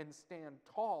us and stand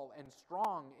tall and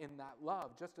strong in that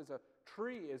love. Just as a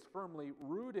tree is firmly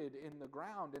rooted in the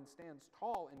ground and stands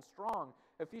tall and strong,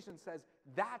 Ephesians says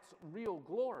that's real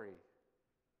glory.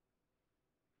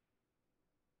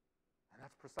 And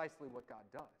that's precisely what God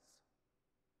does.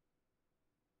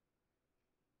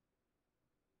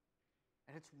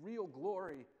 And it's real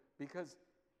glory because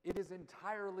it is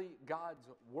entirely God's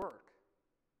work.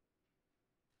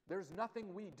 There's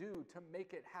nothing we do to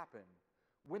make it happen.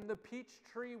 When the peach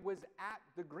tree was at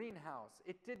the greenhouse,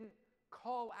 it didn't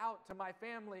call out to my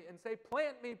family and say,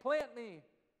 "Plant me, plant me."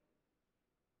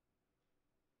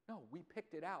 No, we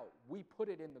picked it out. We put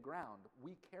it in the ground.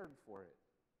 We cared for it.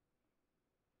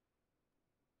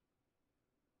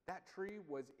 That tree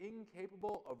was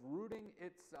incapable of rooting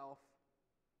itself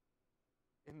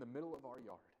in the middle of our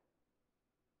yard.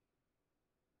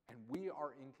 And we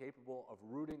are incapable of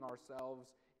rooting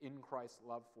ourselves in Christ's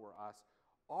love for us.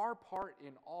 Our part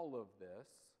in all of this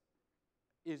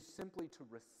is simply to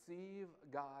receive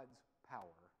God's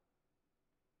power,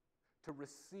 to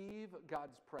receive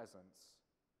God's presence,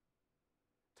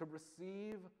 to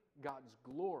receive God's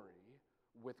glory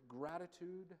with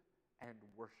gratitude and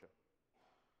worship.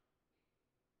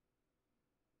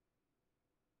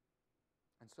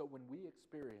 And so when we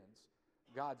experience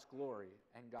God's glory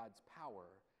and God's power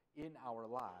in our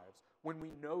lives, when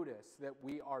we notice that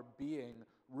we are being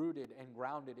rooted and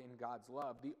grounded in God's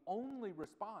love, the only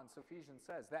response, Ephesians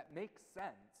says, that makes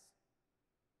sense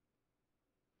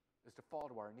is to fall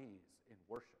to our knees in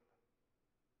worship,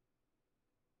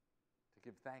 to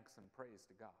give thanks and praise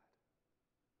to God.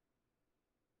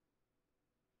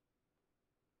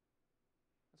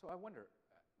 And so I wonder,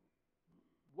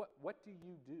 what do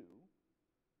you do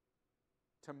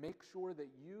to make sure that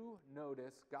you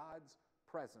notice God's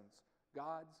presence,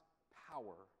 God's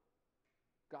power,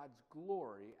 God's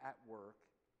glory at work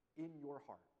in your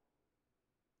heart?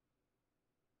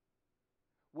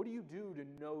 What do you do to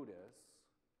notice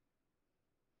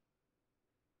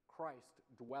Christ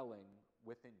dwelling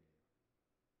within you?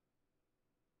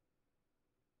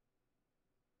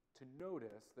 To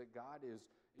notice that God is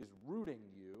rooting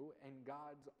you and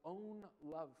God's own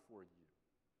love for you.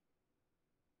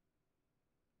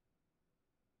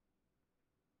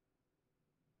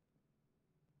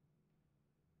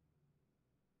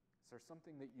 Is there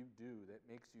something that you do that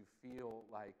makes you feel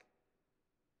like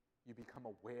you become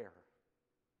aware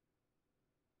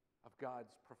of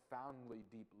God's profoundly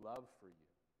deep love for you?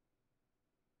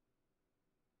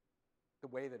 The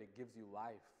way that it gives you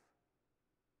life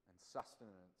and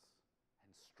sustenance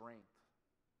and strength.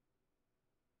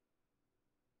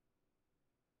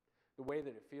 The way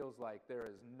that it feels like there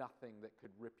is nothing that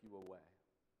could rip you away.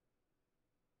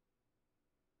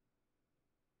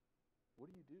 What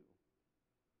do you do?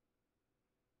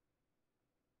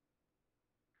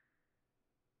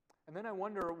 And then I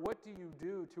wonder, what do you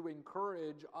do to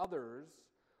encourage others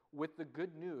with the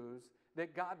good news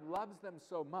that God loves them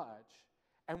so much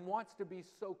and wants to be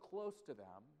so close to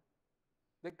them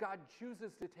that God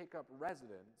chooses to take up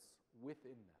residence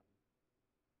within them?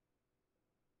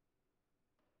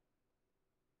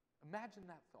 Imagine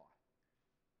that thought.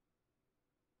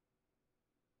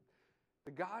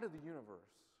 The God of the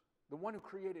universe, the one who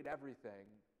created everything,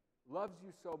 loves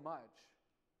you so much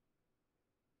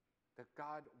that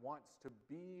God wants to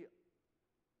be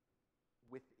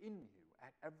within you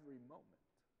at every moment.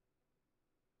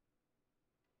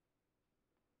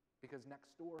 Because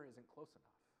next door isn't close enough.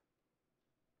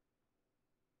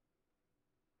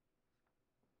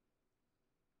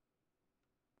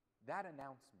 that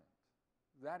announcement,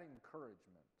 that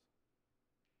encouragement,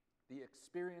 the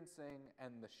experiencing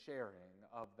and the sharing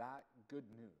of that good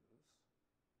news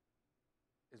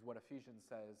is what Ephesians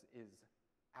says is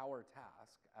our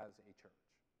task as a church.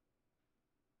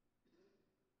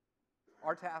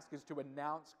 Our task is to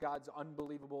announce God's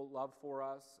unbelievable love for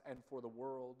us and for the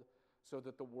world so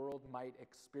that the world might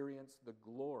experience the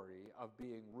glory of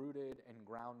being rooted and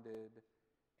grounded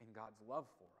in God's love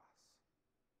for us.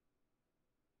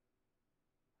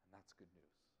 And that's good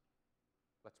news.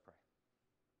 Let's pray.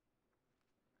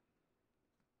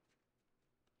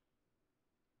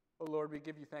 Oh Lord, we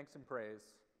give you thanks and praise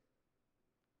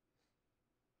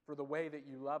for the way that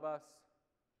you love us.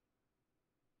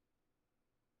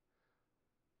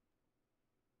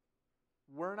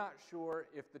 We're not sure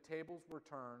if the tables were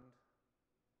turned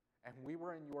and we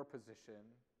were in your position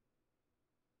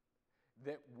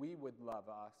that we would love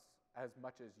us as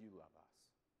much as you love us.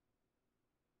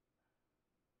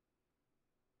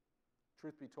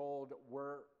 Truth be told,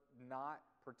 we're not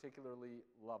particularly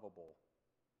lovable.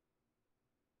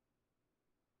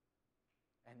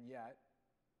 And yet,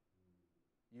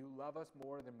 you love us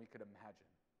more than we could imagine.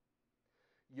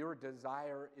 Your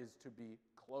desire is to be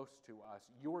close to us.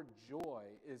 Your joy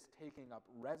is taking up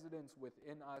residence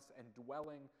within us and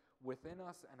dwelling within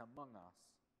us and among us.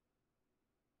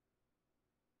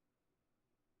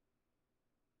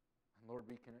 And Lord,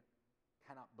 we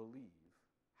cannot believe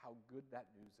how good that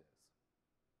news is.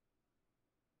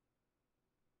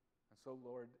 And so,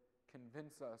 Lord,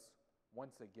 convince us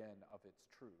once again of its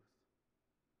truth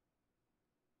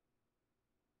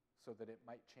so that it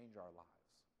might change our lives.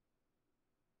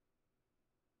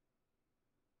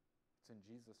 It's in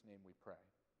Jesus' name we pray.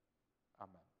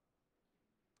 Amen.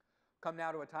 Come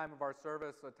now to a time of our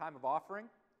service, a time of offering.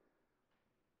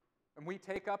 And we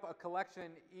take up a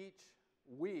collection each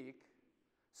week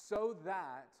so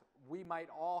that we might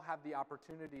all have the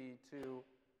opportunity to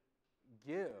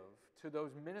give to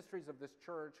those ministries of this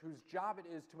church whose job it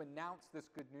is to announce this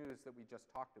good news that we just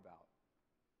talked about.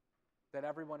 That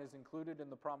everyone is included in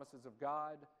the promises of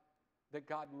God, that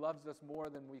God loves us more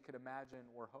than we could imagine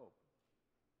or hope.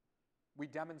 We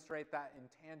demonstrate that in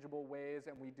tangible ways,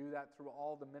 and we do that through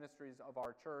all the ministries of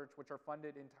our church, which are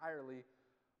funded entirely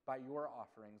by your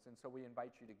offerings. And so we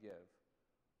invite you to give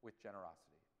with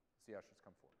generosity. As the ushers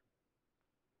come forward.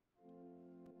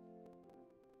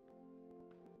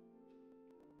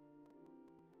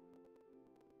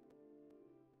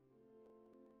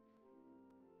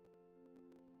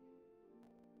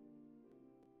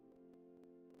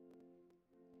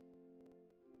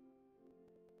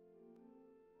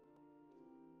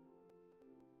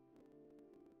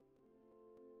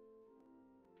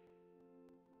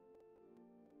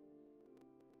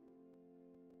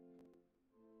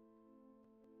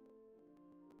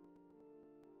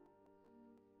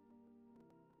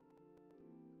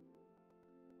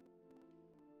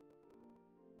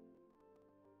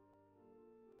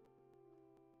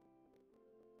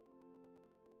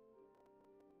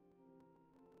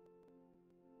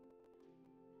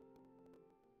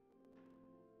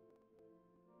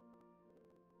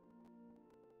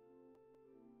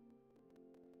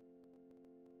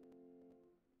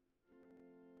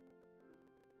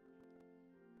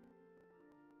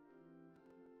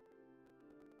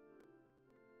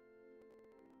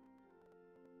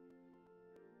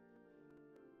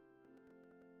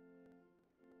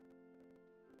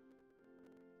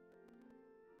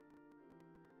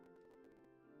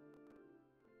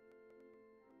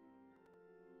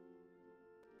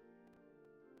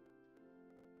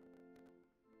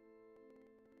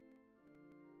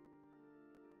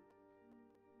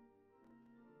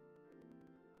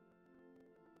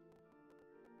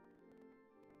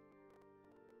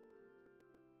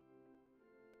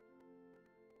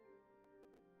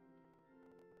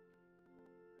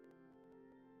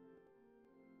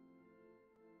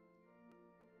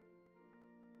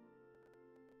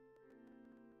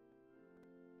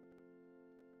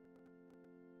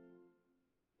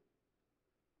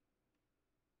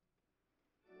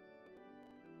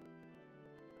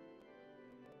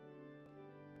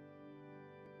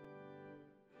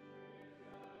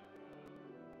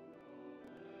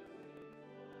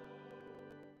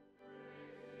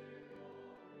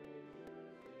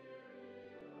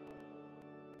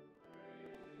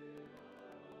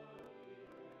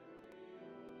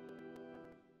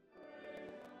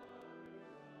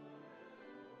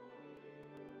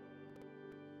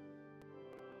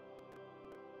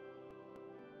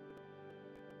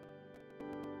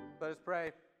 Let us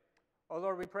pray. Oh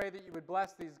Lord, we pray that you would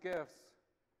bless these gifts,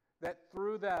 that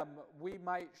through them we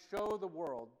might show the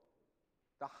world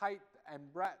the height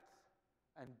and breadth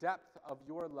and depth of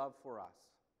your love for us.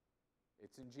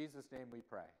 It's in Jesus' name we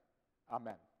pray.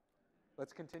 Amen.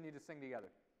 Let's continue to sing together.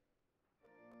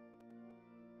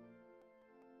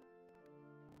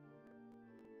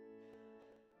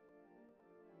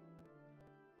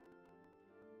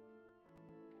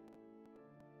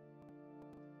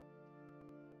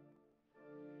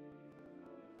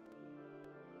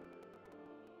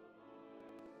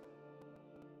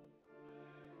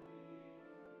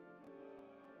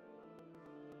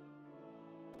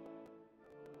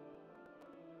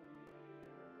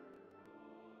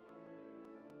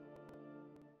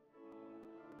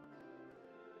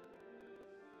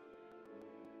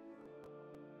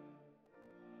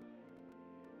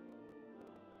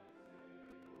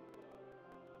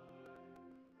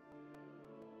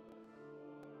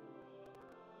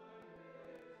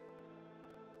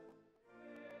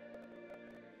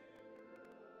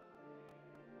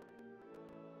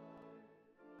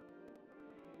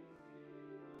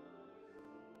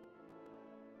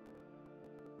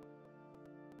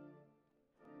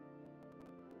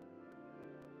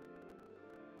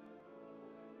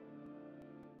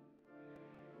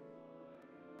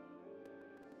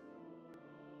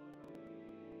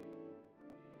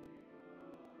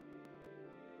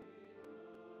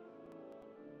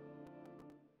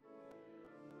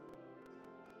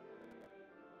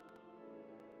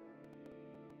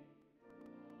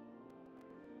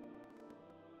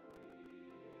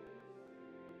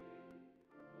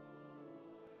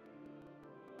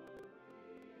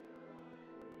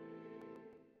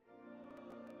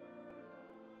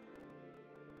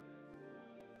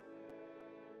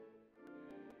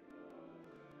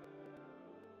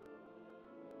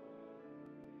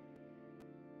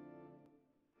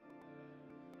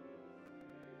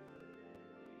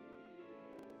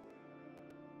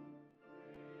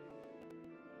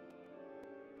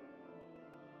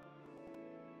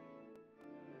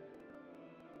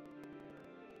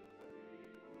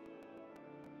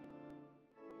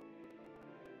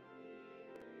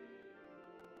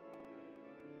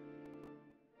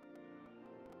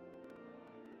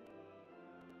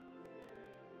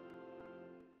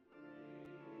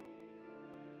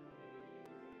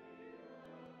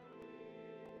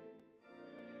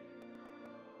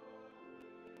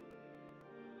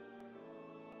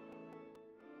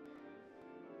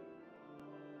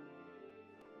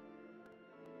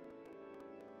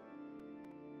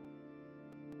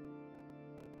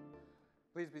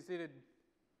 Please be seated.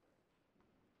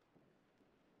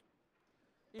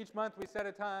 Each month we set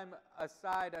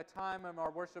aside a time in our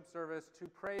worship service to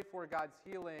pray for God's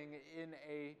healing in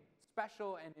a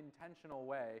special and intentional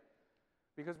way,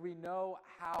 because we know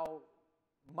how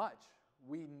much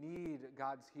we need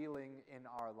God's healing in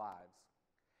our lives.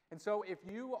 And so if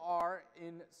you are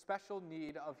in special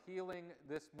need of healing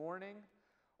this morning,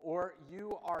 or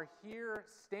you are here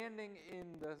standing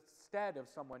in the stead of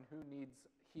someone who needs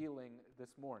healing this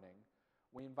morning,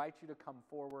 we invite you to come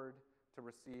forward to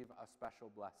receive a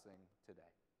special blessing today.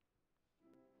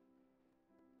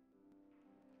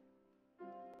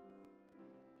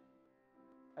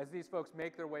 As these folks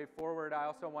make their way forward, I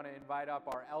also want to invite up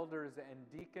our elders and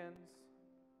deacons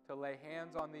to lay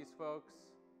hands on these folks.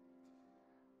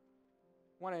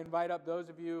 I want to invite up those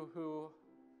of you who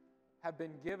have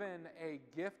been given a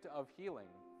gift of healing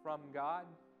from God.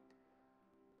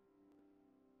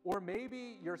 Or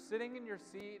maybe you're sitting in your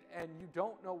seat and you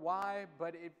don't know why,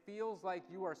 but it feels like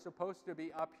you are supposed to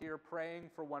be up here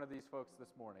praying for one of these folks this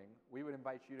morning. We would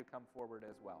invite you to come forward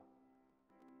as well.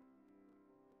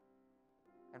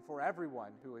 And for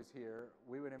everyone who is here,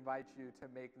 we would invite you to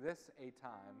make this a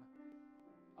time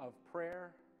of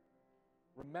prayer,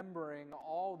 remembering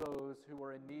all those who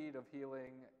are in need of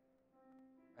healing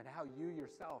and how you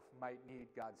yourself might need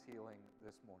God's healing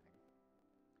this morning.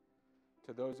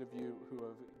 To those of you who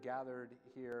have gathered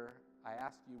here, I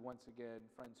ask you once again,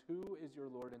 friends, who is your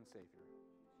Lord and Savior?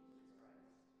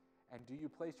 And do you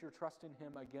place your trust in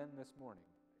Him again this morning?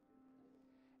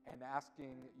 And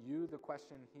asking you the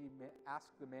question He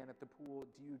asked the man at the pool,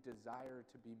 do you desire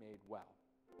to be made well?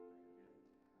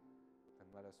 Then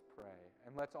let us pray.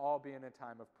 And let's all be in a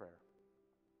time of prayer.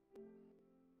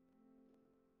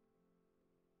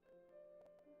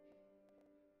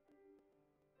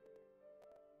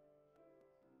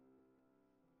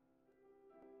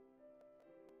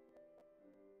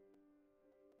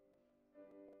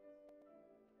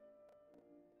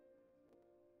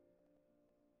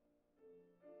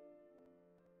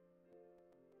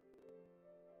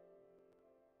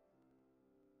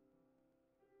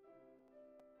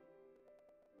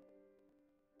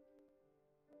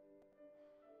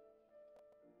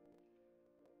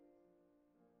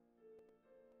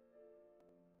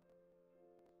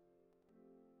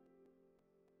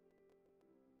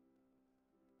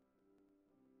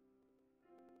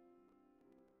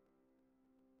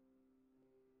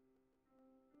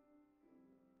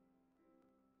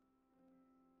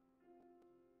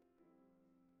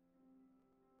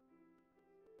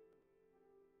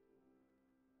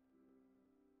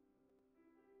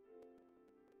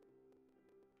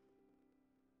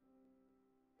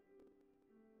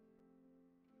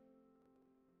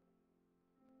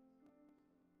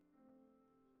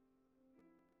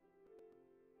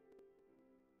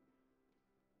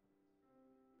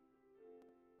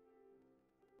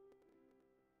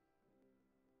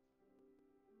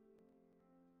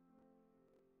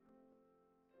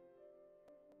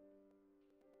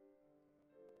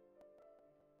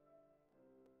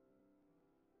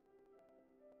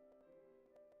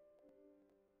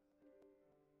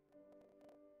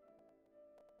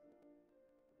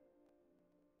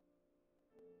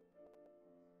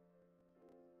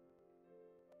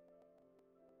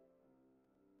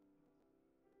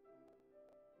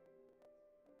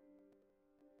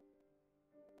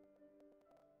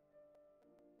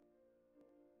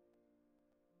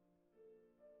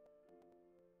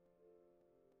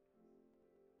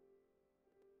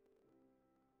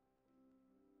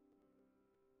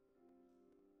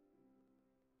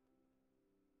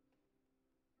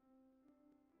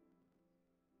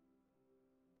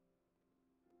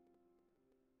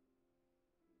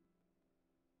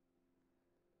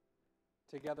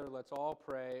 Together, let's all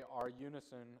pray our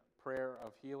unison prayer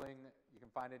of healing. You can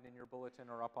find it in your bulletin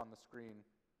or up on the screen.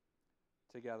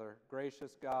 Together,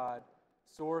 gracious God,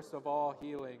 source of all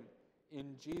healing,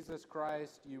 in Jesus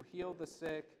Christ you heal the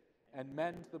sick and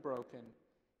mend the broken.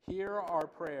 Hear our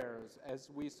prayers as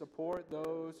we support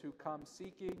those who come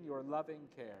seeking your loving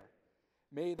care.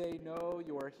 May they know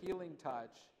your healing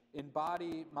touch in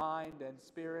body, mind, and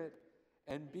spirit,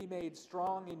 and be made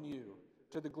strong in you,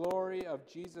 to the glory of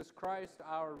Jesus Christ,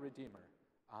 our Redeemer.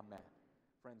 Amen.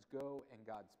 Friends, go in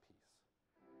God's peace.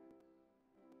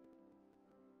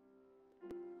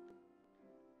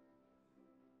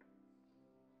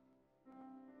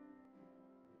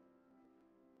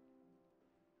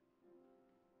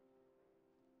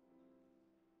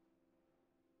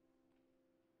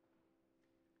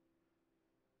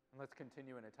 And let's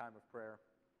continue in a time of prayer.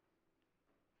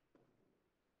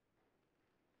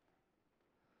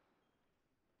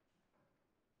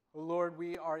 Oh Lord,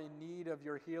 we are in need of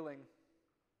your healing.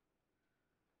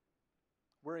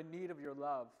 We're in need of your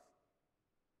love.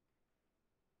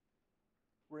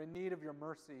 We're in need of your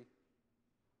mercy.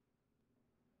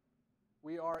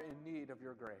 We are in need of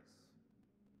your grace.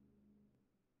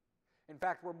 In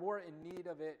fact, we're more in need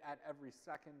of it at every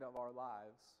second of our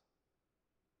lives.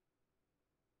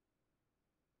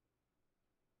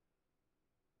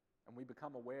 And we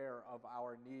become aware of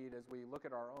our need as we look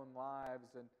at our own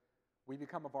lives, and we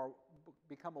become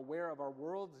aware of our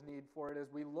world's need for it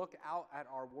as we look out at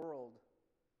our world.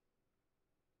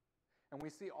 And we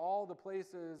see all the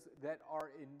places that are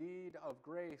in need of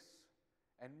grace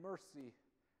and mercy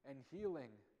and healing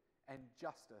and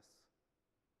justice,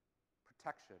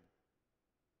 protection,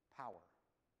 power.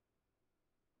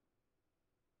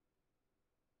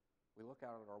 We look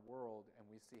out at our world and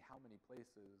we see how many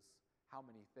places, how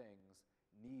many things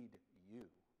need you.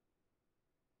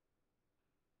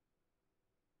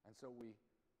 And so we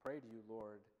pray to you,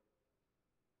 Lord,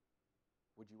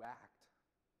 would you act?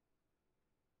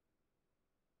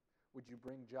 Would you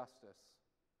bring justice,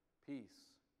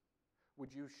 peace?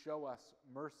 Would you show us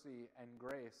mercy and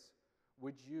grace?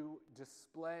 Would you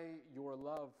display your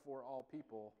love for all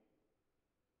people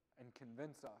and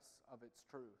convince us of its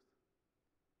truth?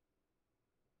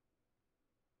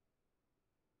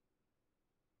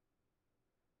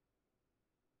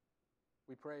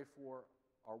 We pray for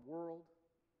our world,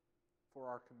 for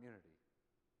our community.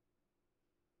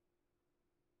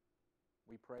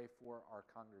 We pray for our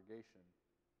congregation.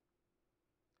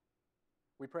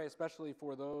 We pray especially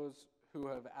for those who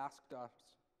have asked us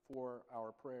for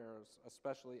our prayers,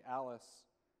 especially Alice,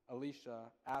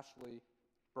 Alicia, Ashley,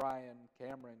 Brian,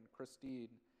 Cameron, Christine,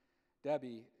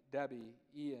 Debbie,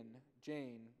 Ian,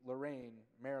 Jane, Lorraine,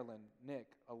 Marilyn, Nick,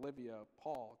 Olivia,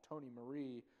 Paul, Tony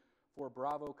Marie, for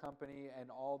Bravo Company and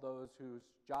all those whose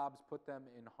jobs put them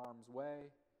in harm's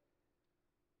way.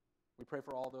 We pray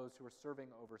for all those who are serving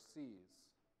overseas.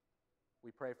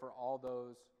 We pray for all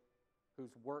those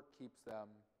whose work keeps them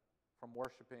from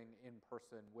worshiping in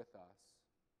person with us.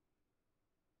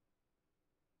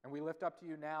 And we lift up to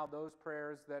you now those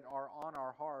prayers that are on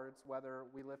our hearts, whether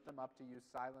we lift them up to you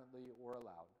silently or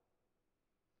aloud.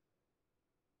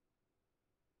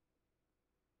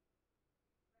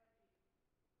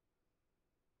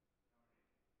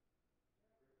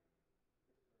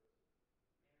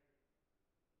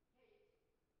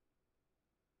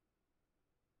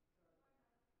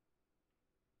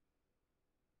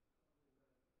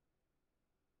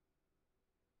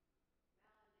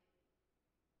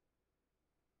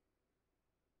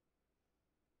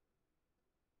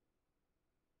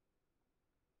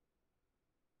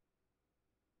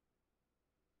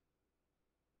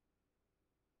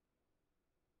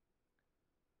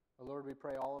 Lord, we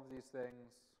pray all of these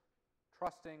things,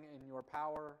 trusting in your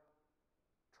power,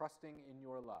 trusting in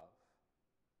your love,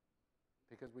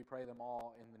 because we pray them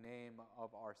all in the name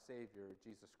of our Savior,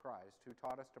 Jesus Christ, who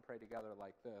taught us to pray together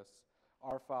like this: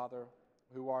 Our Father,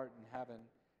 who art in heaven,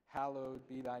 hallowed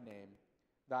be thy name.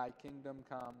 Thy kingdom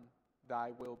come,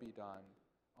 thy will be done,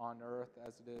 on earth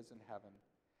as it is in heaven.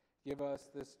 Give us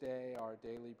this day our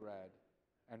daily bread,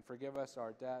 and forgive us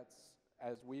our debts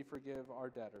as we forgive our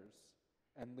debtors.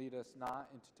 And lead us not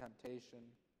into temptation,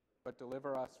 but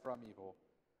deliver us from evil.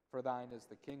 For thine is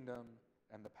the kingdom,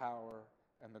 and the power,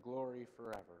 and the glory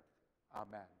forever.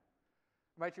 Amen.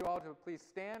 I invite you all to please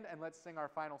stand and let's sing our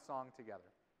final song together.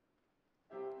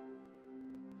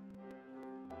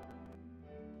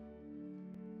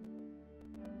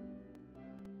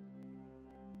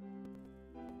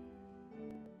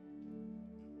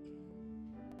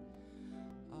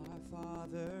 Our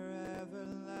Father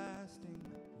everlasting,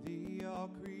 the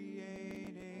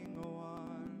all-creating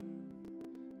one,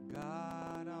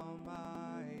 God Almighty,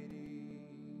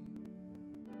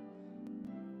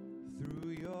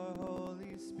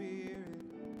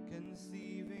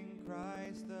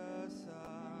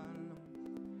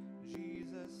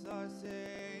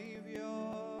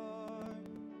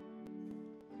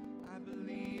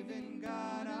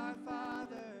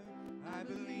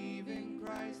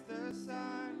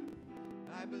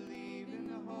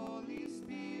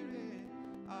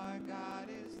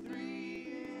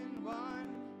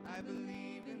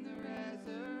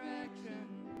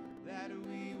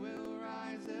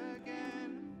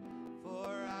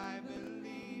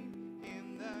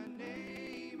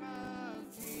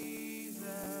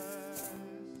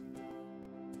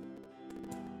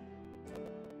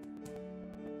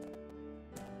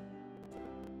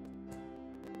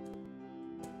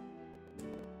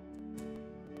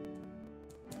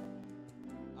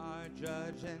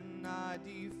 judge and our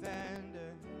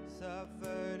defender,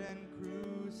 suffered and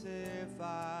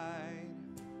crucified.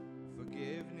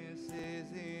 Forgiveness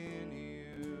is in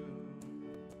you.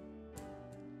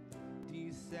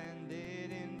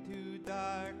 Descended into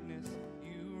darkness,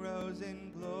 you rose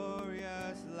in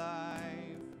glorious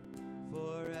life,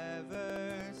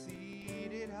 forever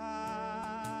seated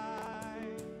high.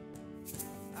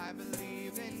 I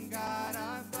believe in God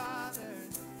our Father,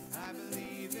 I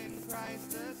believe in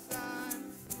Christ the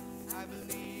Son, I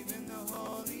believe in the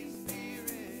Holy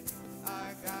Spirit,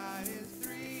 our God is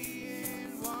three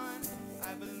in one.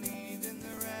 I believe in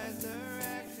the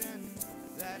resurrection,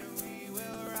 that we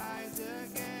will rise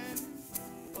again,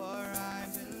 for I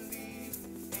believe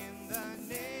in the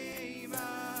name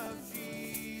of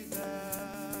Jesus.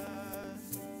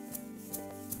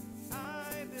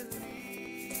 I believe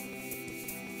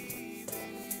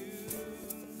in you.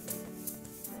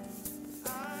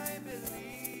 I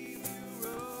believe you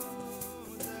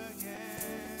rose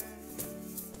again.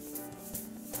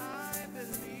 I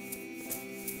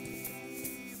believe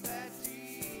that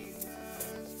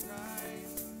Jesus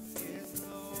Christ is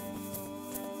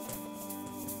Lord.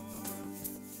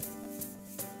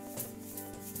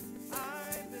 I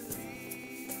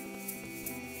believe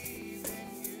in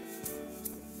you.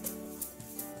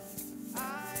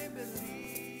 I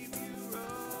believe you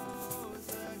rose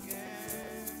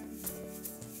again.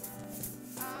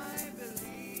 I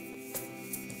believe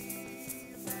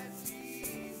that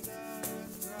Jesus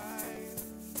Christ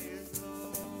is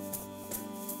Lord.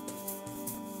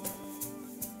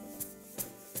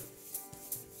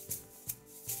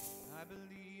 I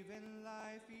believe in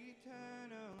life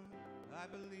eternal. I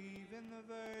believe in the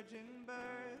virgin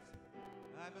birth.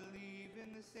 I believe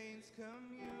in the saints'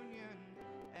 communion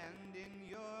and in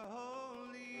your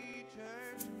holy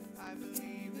church. I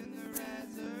believe in the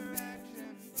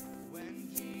resurrection when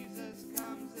Jesus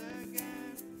comes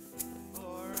again.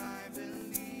 For I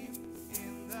believe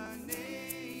in the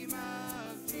name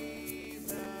of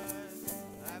Jesus.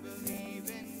 I believe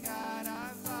in God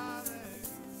our Father.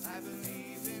 I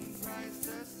believe in Christ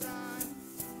the Son.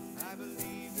 I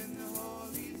believe in the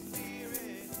Holy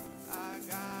Spirit. Our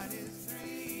God is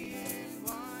three in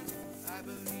one. I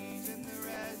believe in the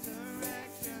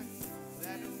resurrection,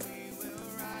 that we will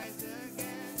rise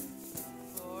again.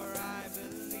 For I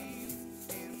believe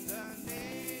in the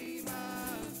name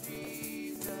of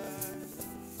Jesus.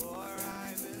 For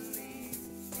I believe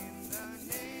in the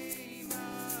name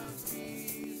of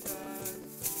Jesus.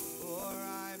 For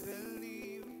I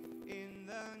believe in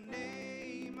the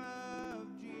name of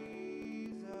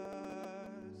Jesus.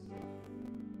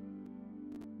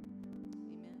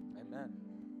 Amen. Amen.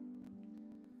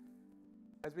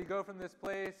 As we go from this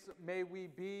place, may we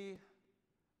be,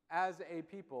 as a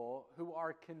people, who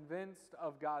are convinced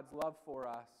of God's love for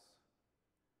us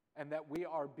and that we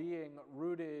are being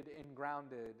rooted and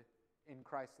grounded in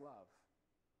Christ's love.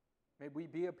 May we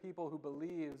be a people who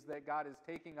believes that God is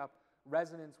taking up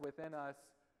resonance within us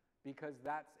because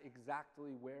that's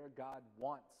exactly where God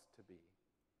wants to be.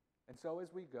 And so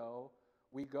as we go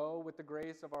with the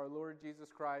grace of our Lord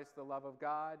Jesus Christ, the love of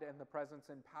God, and the presence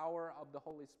and power of the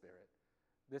Holy Spirit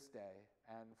this day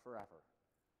and forever.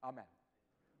 Amen.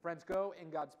 Friends, go in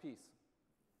God's peace.